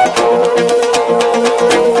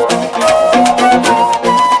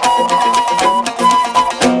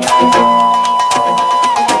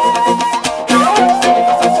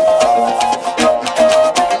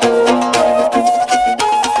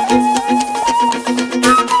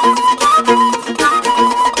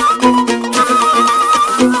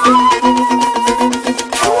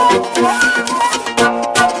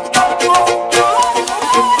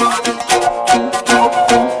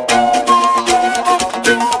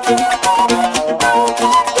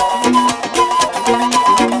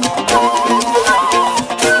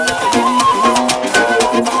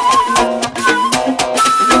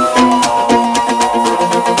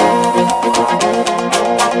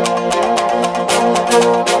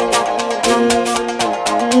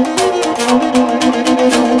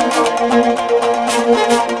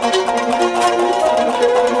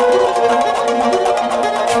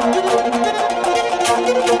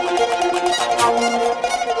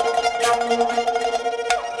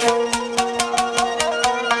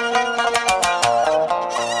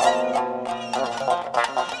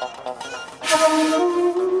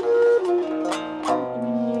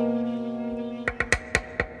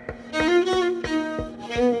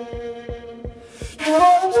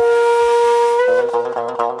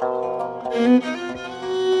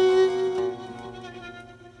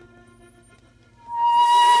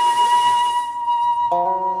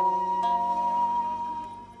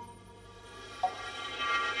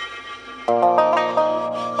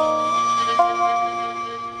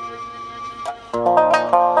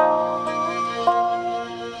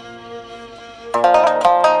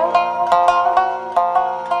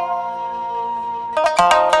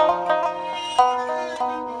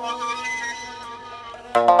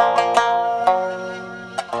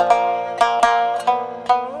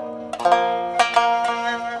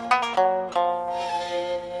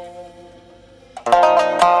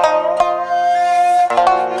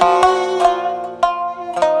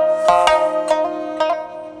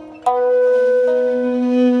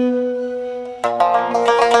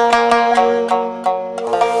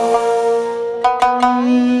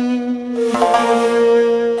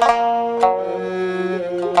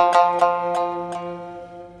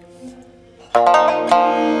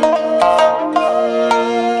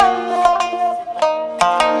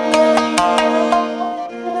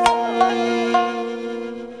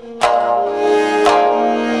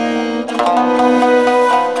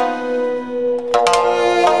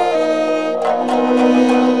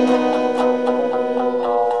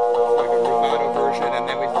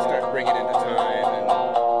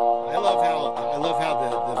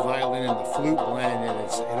 flute blend, and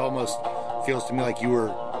it almost feels to me like you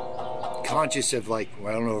were conscious of, like, well,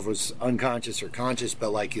 I don't know if it was unconscious or conscious,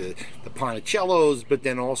 but like the ponticellos, but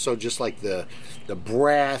then also just like the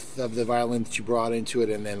breath of the violin that you brought into it,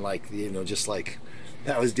 and then like just like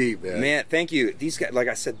that was deep, man. Man, thank you. These guys, like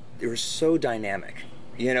I said, they were so dynamic.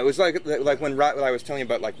 It was like when I was telling you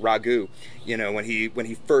about like Raghu, when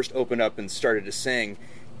he first opened up and started to sing.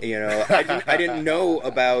 I didn't know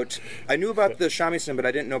about. I knew about the shamisen, but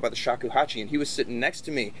I didn't know about the shakuhachi. And he was sitting next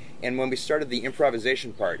to me. And when we started the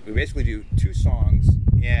improvisation part, we basically do 2 songs,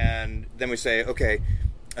 and then we say, okay.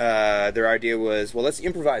 Their idea was, well, let's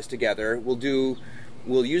improvise together.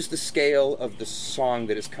 We'll use the scale of the song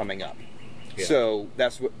that is coming up. Yeah. So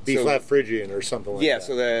that's what B flat Phrygian or something like that. Yeah.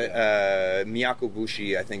 So the Miyako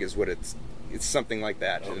Bushi, I think, is what it's something like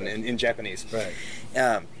that in Japanese. Right.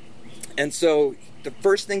 And so the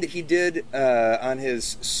first thing that he did on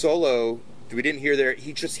his solo that we didn't hear there,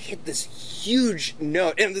 he just hit this huge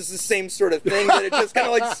note, and this is the same sort of thing that it just kind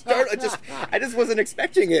of like started. I just wasn't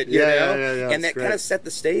expecting it, you know. Yeah, and that kind of set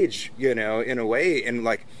the stage, in a way, and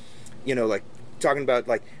like talking about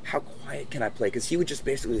like how quiet can I play, because he would just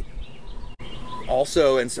basically.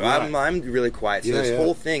 Also, and so I'm really quiet. So this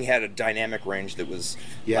whole thing had a dynamic range that was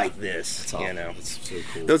like this. It's so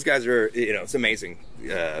cool. Those guys are, it's amazing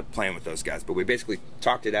playing with those guys. But we basically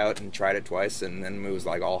talked it out and tried it twice, and then it was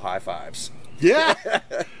like all high fives. Yeah,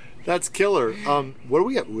 that's killer. What do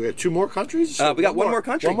we got? We got 2 more countries. We got one more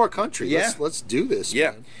country. One more country. Yeah. Let's do this.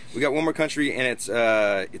 Yeah, man. we got one more country, and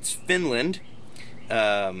it's Finland,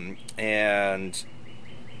 and.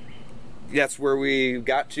 That's where we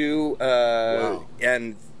got to,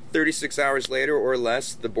 and 36 hours later or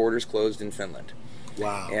less, the borders closed in Finland.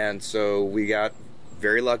 Wow. And so we got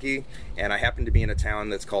very lucky, and I happened to be in a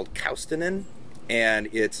town that's called Kaustinen, and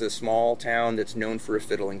it's a small town that's known for a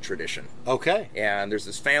fiddling tradition. Okay. And there's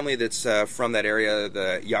this family that's from that area,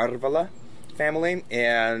 the Järvelä family,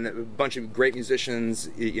 and a bunch of great musicians,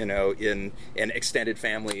 in an extended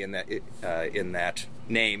family in that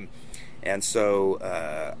name. And so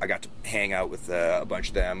I got to hang out with a bunch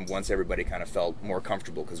of them once everybody kind of felt more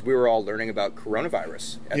comfortable, because we were all learning about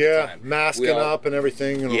coronavirus at the time. Masking up and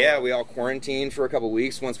everything. We all quarantined for a couple of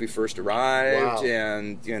weeks once we first arrived. Wow.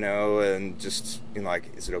 And, and just,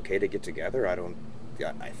 like, is it okay to get together?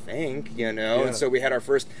 I think, and so we had our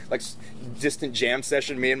first like distant jam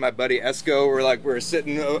session. Me and my buddy Esco were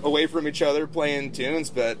sitting away from each other playing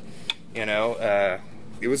tunes, but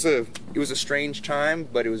it was a strange time,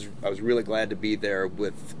 but I was really glad to be there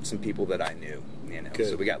with some people that I knew,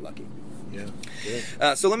 so we got lucky. Yeah.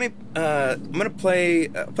 Good. So let me I'm gonna play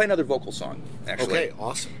another vocal song, actually. Okay,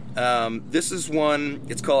 awesome. This is one.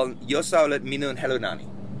 It's called Yosaulet Minun Helonani.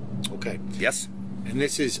 Okay. Yes. And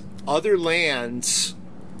this is Otherlands,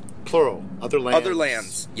 plural. Otherlands.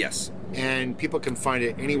 Otherlands. Yes. And people can find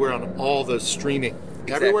it anywhere on all the streaming.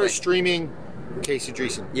 Exactly. Everywhere streaming. Casey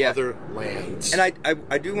Driessen. Yeah. Otherlands. And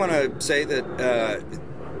I do want to say that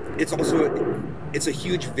it's a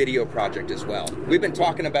huge video project as well. We've been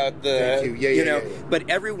talking about Thank you. Yeah. But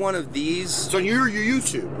every one of these. It's on your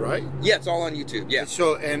YouTube, right? Yeah, it's all on YouTube. Yeah.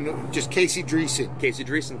 So and just Casey Driessen. Casey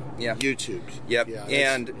Driessen. Yeah. YouTube. Yep. Yeah,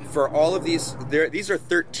 and for all of these, these are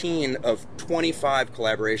 13 of 25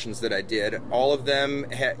 collaborations that I did. All of them,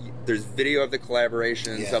 there's video of the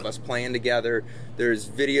collaborations of us playing together. There's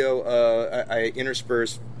video, I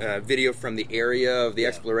intersperse video from the area of the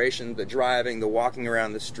exploration, the driving, the walking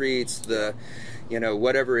around the streets, the,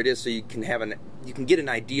 whatever it is, so you can get an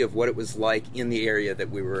idea of what it was like in the area that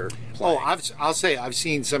we were playing. I'll say I've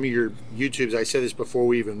seen some of your YouTubes. I said this before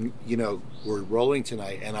we even, were rolling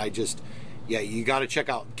tonight, and I just, you got to check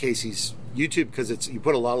out Casey's YouTube, because you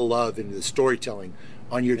put a lot of love into the storytelling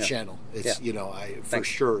on your channel. It's for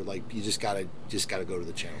sure. Like, you just gotta go to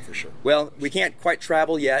the channel for sure. Well, we can't quite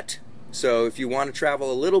travel yet, so if you want to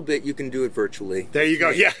travel a little bit, you can do it virtually. There you go.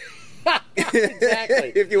 Yeah.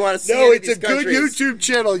 Exactly. If you want to see it's a countries. good YouTube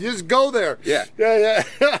channel. You just go there. Yeah.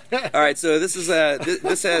 All right. So this is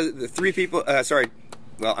this has the 3 people.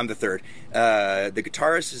 Well, I'm the third. The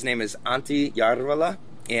guitarist, his name is Antti Järvelä,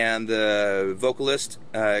 and the vocalist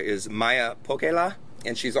is Maija Pokela.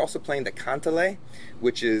 And she's also playing the kantele,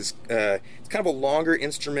 which is it's kind of a longer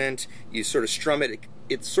instrument. You sort of strum it.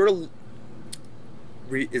 It sort of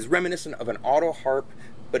is reminiscent of an auto harp,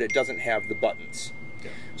 but it doesn't have the buttons. Okay.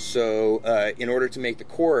 So in order to make the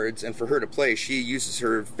chords and for her to play, she uses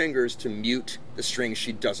her fingers to mute the strings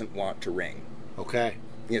she doesn't want to ring. Okay.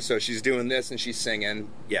 So she's doing this and she's singing.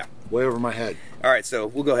 Yeah. Way over my head. All right, so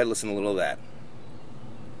we'll go ahead and listen to a little of that.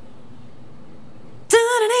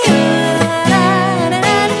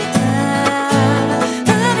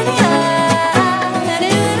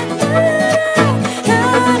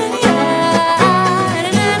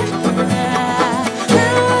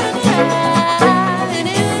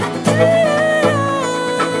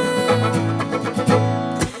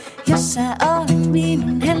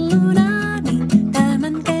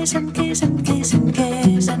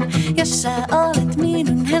 kesän. Jos sä olet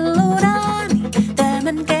minun hellurani,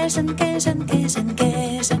 tämän kesän.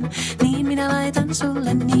 Niin minä laitan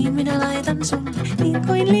sulle, niin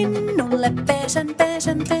kuin linnulle pesän.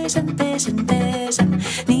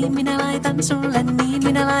 Niin minä laitan sulle,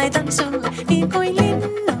 niin kuin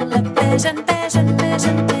linnulle pesän.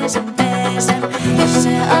 Jos sä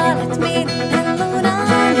olet minun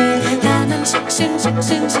hellurani, tämän syksyn.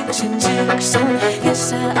 Jos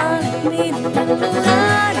sä olet minun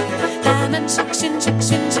hellurani, tämän syksyn.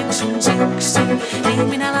 Niin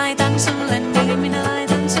minä laitan sulle,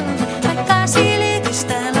 vaikka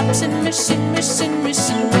silitystä lapsen myssyn.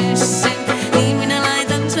 Niin minä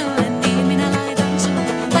laitan sulle,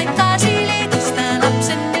 vaikka silitystä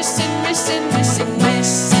lapsen myssyn.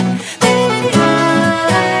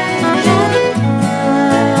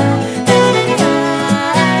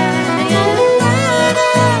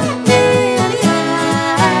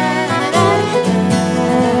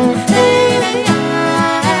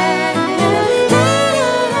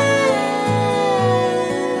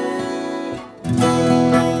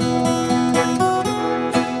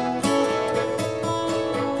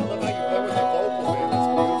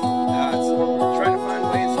 Trying to find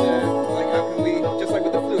ways to, like, how can we, just like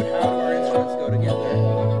with the flute, how do our instruments go together?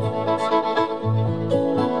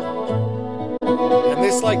 And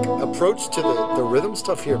this like approach to the rhythm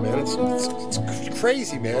stuff here, man, it's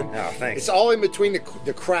crazy, man. Oh, thanks. It's all in between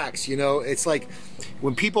the cracks, you know. It's like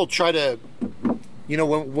when people try to, you know,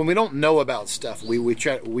 when we don't know about stuff, we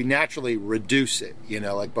naturally reduce it, you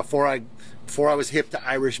know. Like before I was hip to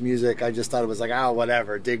Irish music, I just thought it was like, oh,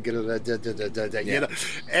 whatever, you know.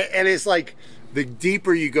 And it's like the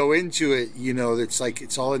deeper you go into it, you know, it's like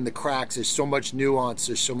it's all in the cracks. There's so much nuance.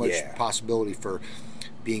 There's so much possibility for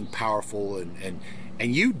being powerful,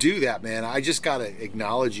 and you do that, man. I just gotta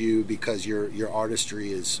acknowledge you because your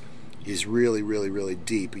artistry is really, really, really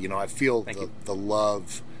deep. You know, I feel the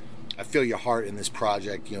love. I feel your heart in this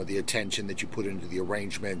project. You know, the attention that you put into the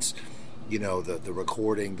arrangements. You know, the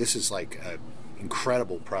recording. This is like an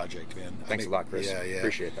incredible project, man. Thanks a lot, Chris. Yeah.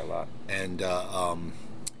 Appreciate that a lot. And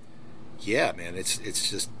yeah, man, it's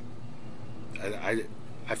just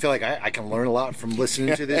I feel like I can learn a lot from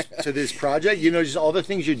listening to this project. You know, just all the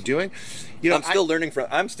things you're doing. You know, I'm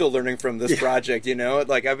still learning from this project. You know,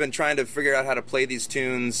 like I've been trying to figure out how to play these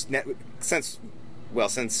tunes since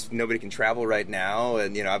nobody can travel right now,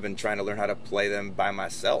 and you know, I've been trying to learn how to play them by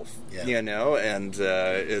myself. Yeah. You know, and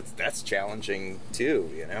that's challenging too.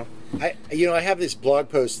 You know. I have this blog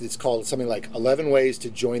post that's called something like 11 Ways to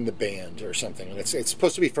Join the Band or something. And it's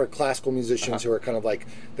supposed to be for classical musicians who are kind of like,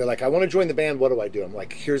 they're like, I want to join the band, what do I do? I'm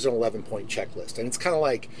like, here's an 11-point checklist. And it's kind of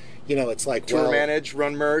like, you know, it's like tour manage,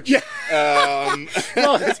 run merch. Yeah.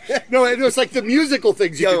 It's like the musical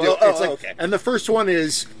things you can do. It's like, okay. And the first one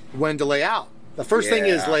is when to lay out. The first thing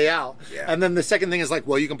is lay out. Yeah. And then the second thing is like,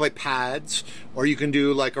 well, you can play pads, or you can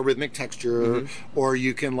do like a rhythmic texture, or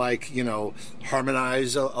you can like, you know,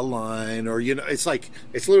 harmonize a line, or, you know, it's like,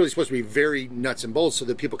 it's literally supposed to be very nuts and bolts so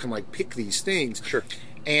that people can like pick these things. Sure.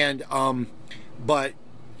 And, but,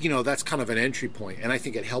 you know, that's kind of an entry point, and I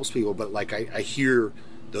think it helps people. But like, I hear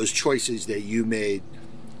those choices that you made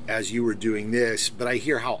as you were doing this, but I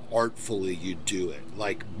hear how artfully you do it,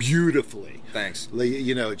 like beautifully. Thanks.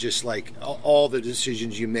 You know, just like all the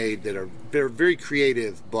decisions you made that are very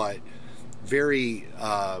creative, but very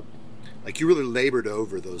like you really labored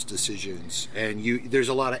over those decisions, and there's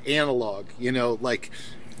a lot of analog. You know, like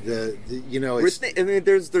the you know.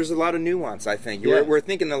 There's a lot of nuance. I think we're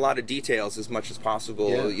thinking a lot of details as much as possible.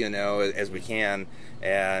 Yeah. You know, as we can,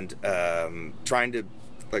 and trying to,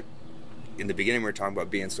 like, in the beginning we were talking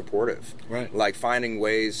about being supportive, right? Like finding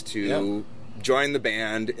ways to join the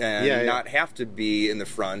band and not have to be in the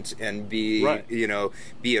front and be you know,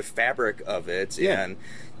 be a fabric of it, and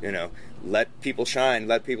you know, let people shine,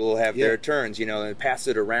 let people have their turns, you know, and pass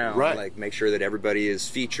it around, like make sure that everybody is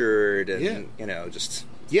featured, and you know, just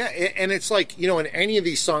and it's like, you know, in any of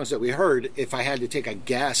these songs that we heard, if I had to take a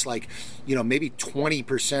guess, like, you know, maybe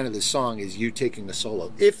 20% of the song is you taking a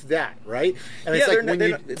solo, if that, right? And it's like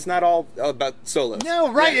it's not all about solos.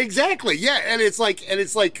 No, right, exactly, and it's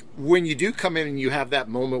like when you do come in and you have that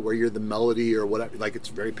moment where you're the melody or whatever, like it's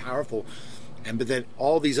very powerful, but then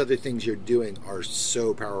all these other things you're doing are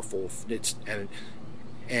so powerful.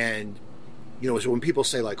 And you know, so when people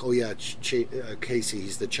say like, "Oh yeah, Casey,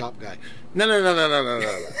 he's the chop guy," no.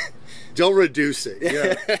 Don't reduce it. You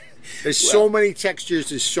know? There's so many textures.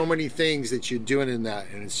 There's so many things that you're doing in that,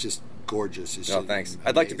 and it's just gorgeous. It's thanks. Amazing.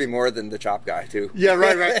 I'd like to be more than the chop guy too. Yeah,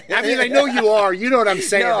 right. I mean, I know you are. You know what I'm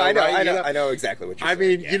saying? No, though, I know. right? I know exactly what you're saying. I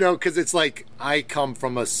mean, you know, because it's like I come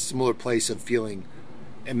from a similar place of feeling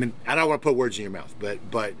I mean, I don't want to put words in your mouth, but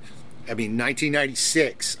I mean,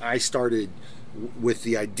 1996, I started with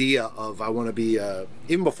the idea of I want to be,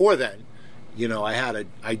 even before then, you know, I had an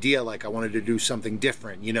idea like I wanted to do something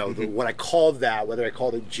different, you know, what I called that, whether I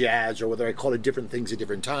called it jazz or whether I called it different things at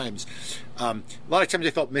different times. A lot of times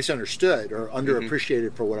I felt misunderstood or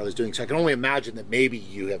underappreciated for what I was doing. So I can only imagine that maybe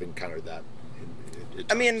you have encountered that.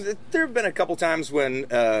 I mean, there have been a couple times when,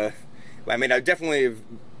 I mean, I definitely have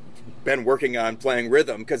been working on playing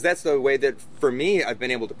rhythm, because that's the way that, for me, I've been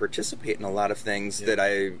able to participate in a lot of things that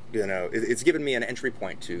I, you know, it's given me an entry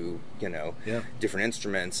point to, you know, different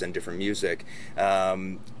instruments and different music.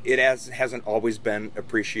 It hasn't always been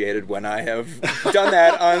appreciated when I have done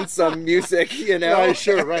that on some music, you know. Right,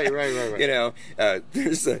 sure, right. You know,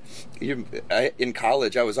 in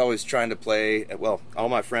college, I was always trying to play, well, all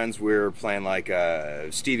my friends were playing like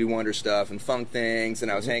Stevie Wonder stuff and funk things,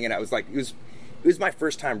 and I was hanging out. It was like, it was my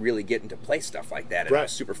first time really getting to play stuff like that, and I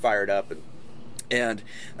was super fired up, and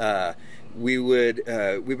we would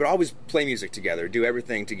always play music together, do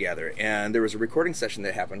everything together. And there was a recording session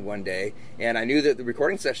that happened one day, and I knew that the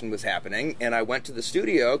recording session was happening, and I went to the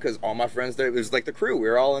studio because all my friends there, it was like the crew, we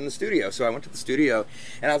were all in the studio. So I went to the studio,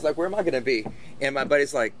 and I was like, where am I going to be? And my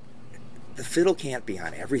buddy's like, the fiddle can't be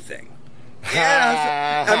on everything.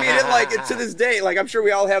 Yeah, I mean, to this day, like, I'm sure we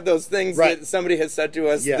all have those things that somebody has said to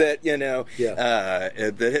us that, you know,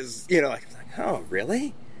 that has, you know, like, oh,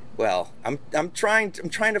 really? Well, I'm trying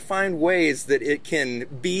to find ways that it can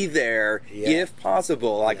be there if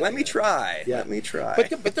possible. Like, let me try. Let me try.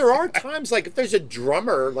 But there are times, like, if there's a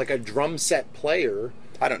drummer, like a drum set player,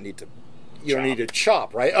 I don't need to. You don't need to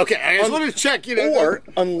chop, right? Okay, I just wanted to check, you know. Or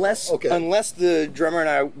unless the drummer and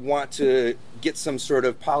I want to get some sort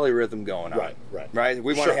of polyrhythm going on. Right?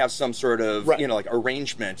 We want to have some sort of, you know, like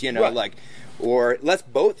arrangement, you know, like, or let's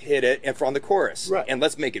both hit it and on the chorus, and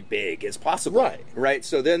let's make it big as possible, right?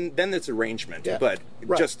 So then it's arrangement, but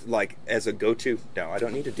just like as a go-to, no, I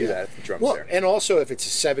don't need to do that if the drum's there. And also if it's a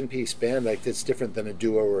 7-piece band, like, that's different than a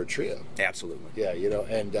duo or a trio. Absolutely. Yeah, you know,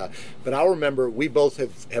 and but I'll remember we both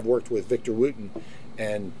have worked with Victor Wooten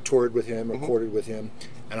and toured with him, recorded with him,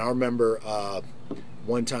 and I remember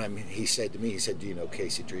one time he said to me, do you know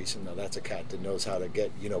Casey Driessen? Now that's a cat that knows how to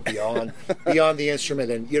get, you know, beyond the instrument,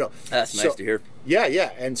 and, you know, that's nice to hear. Yeah,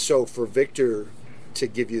 and so for Victor to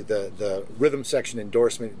give you the rhythm section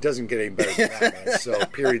endorsement, it doesn't get any better than that, man. So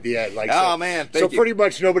period, the end. Like, oh, man, so pretty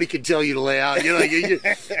much nobody can tell you to lay out. You know,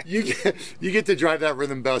 you get to drive that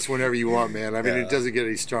rhythm bus whenever you want, man. I mean, it doesn't get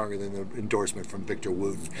any stronger than the endorsement from Victor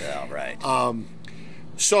Wooten. Yeah, right.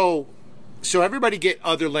 So everybody get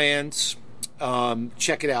Otherlands.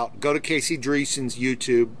 Check it out. Go to Casey Driessen's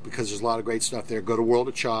YouTube, because there's a lot of great stuff there. Go to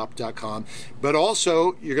worldofchop.com. But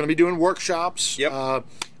also, you're going to be doing workshops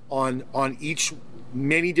on each,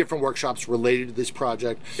 many different workshops related to this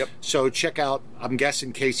project. So check out, I'm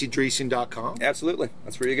guessing, CaseyDriessen.com. Absolutely.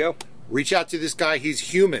 That's where you go. Reach out to this guy.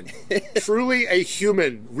 He's human. Truly a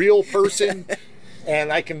human, real person.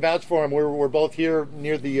 And I can vouch for him. We're both here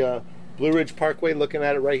near the Blue Ridge Parkway, looking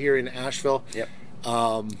at it right here in Asheville.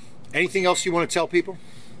 Anything else you want to tell people?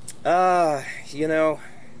 You know,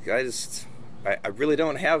 I really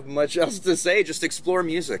don't have much else to say. Just explore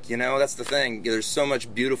music, you know, that's the thing. There's so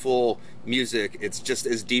much beautiful music. It's just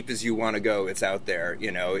as deep as you want to go. It's out there,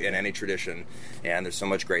 you know, in any tradition. And there's so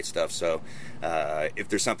much great stuff. So if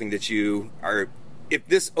there's something that if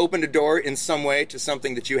this opened a door in some way to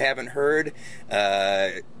something that you haven't heard,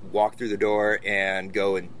 walk through the door and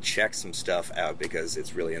go and check some stuff out, because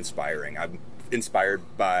it's really inspiring. I'm inspired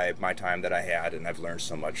by my time that I had, and I've learned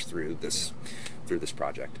so much through this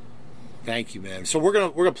project. Thank you, man. So we're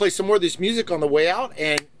gonna play some more of this music on the way out,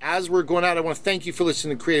 and as we're going out, I want to thank you for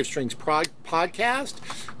listening to Creative Strings podcast.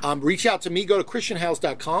 Reach out to me. Go to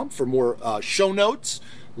christianhouse.com for more show notes,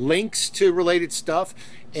 links to related stuff,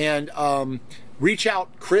 and reach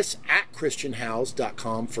out Chris at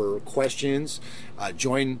christianhouse.com for questions.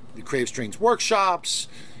 Join the Creative Strings workshops,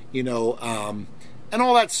 you know, and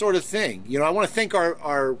all that sort of thing. You know, I want to thank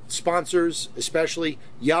our sponsors, especially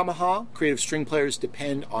Yamaha. Creative string players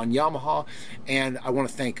depend on Yamaha. And I want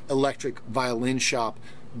to thank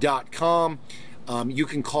electricviolinshop.com. You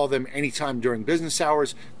can call them anytime during business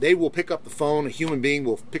hours. They will pick up the phone. A human being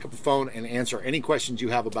will pick up the phone and answer any questions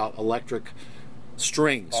you have about electric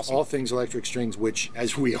strings. Awesome. All things electric strings, which,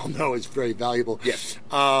 as we all know, is very valuable. Yes.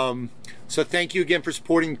 So thank you again for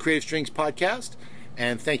supporting the Creative Strings podcast.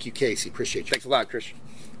 And thank you, Casey. Appreciate you. Thanks a lot, Chris.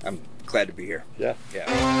 I'm glad to be here. Yeah.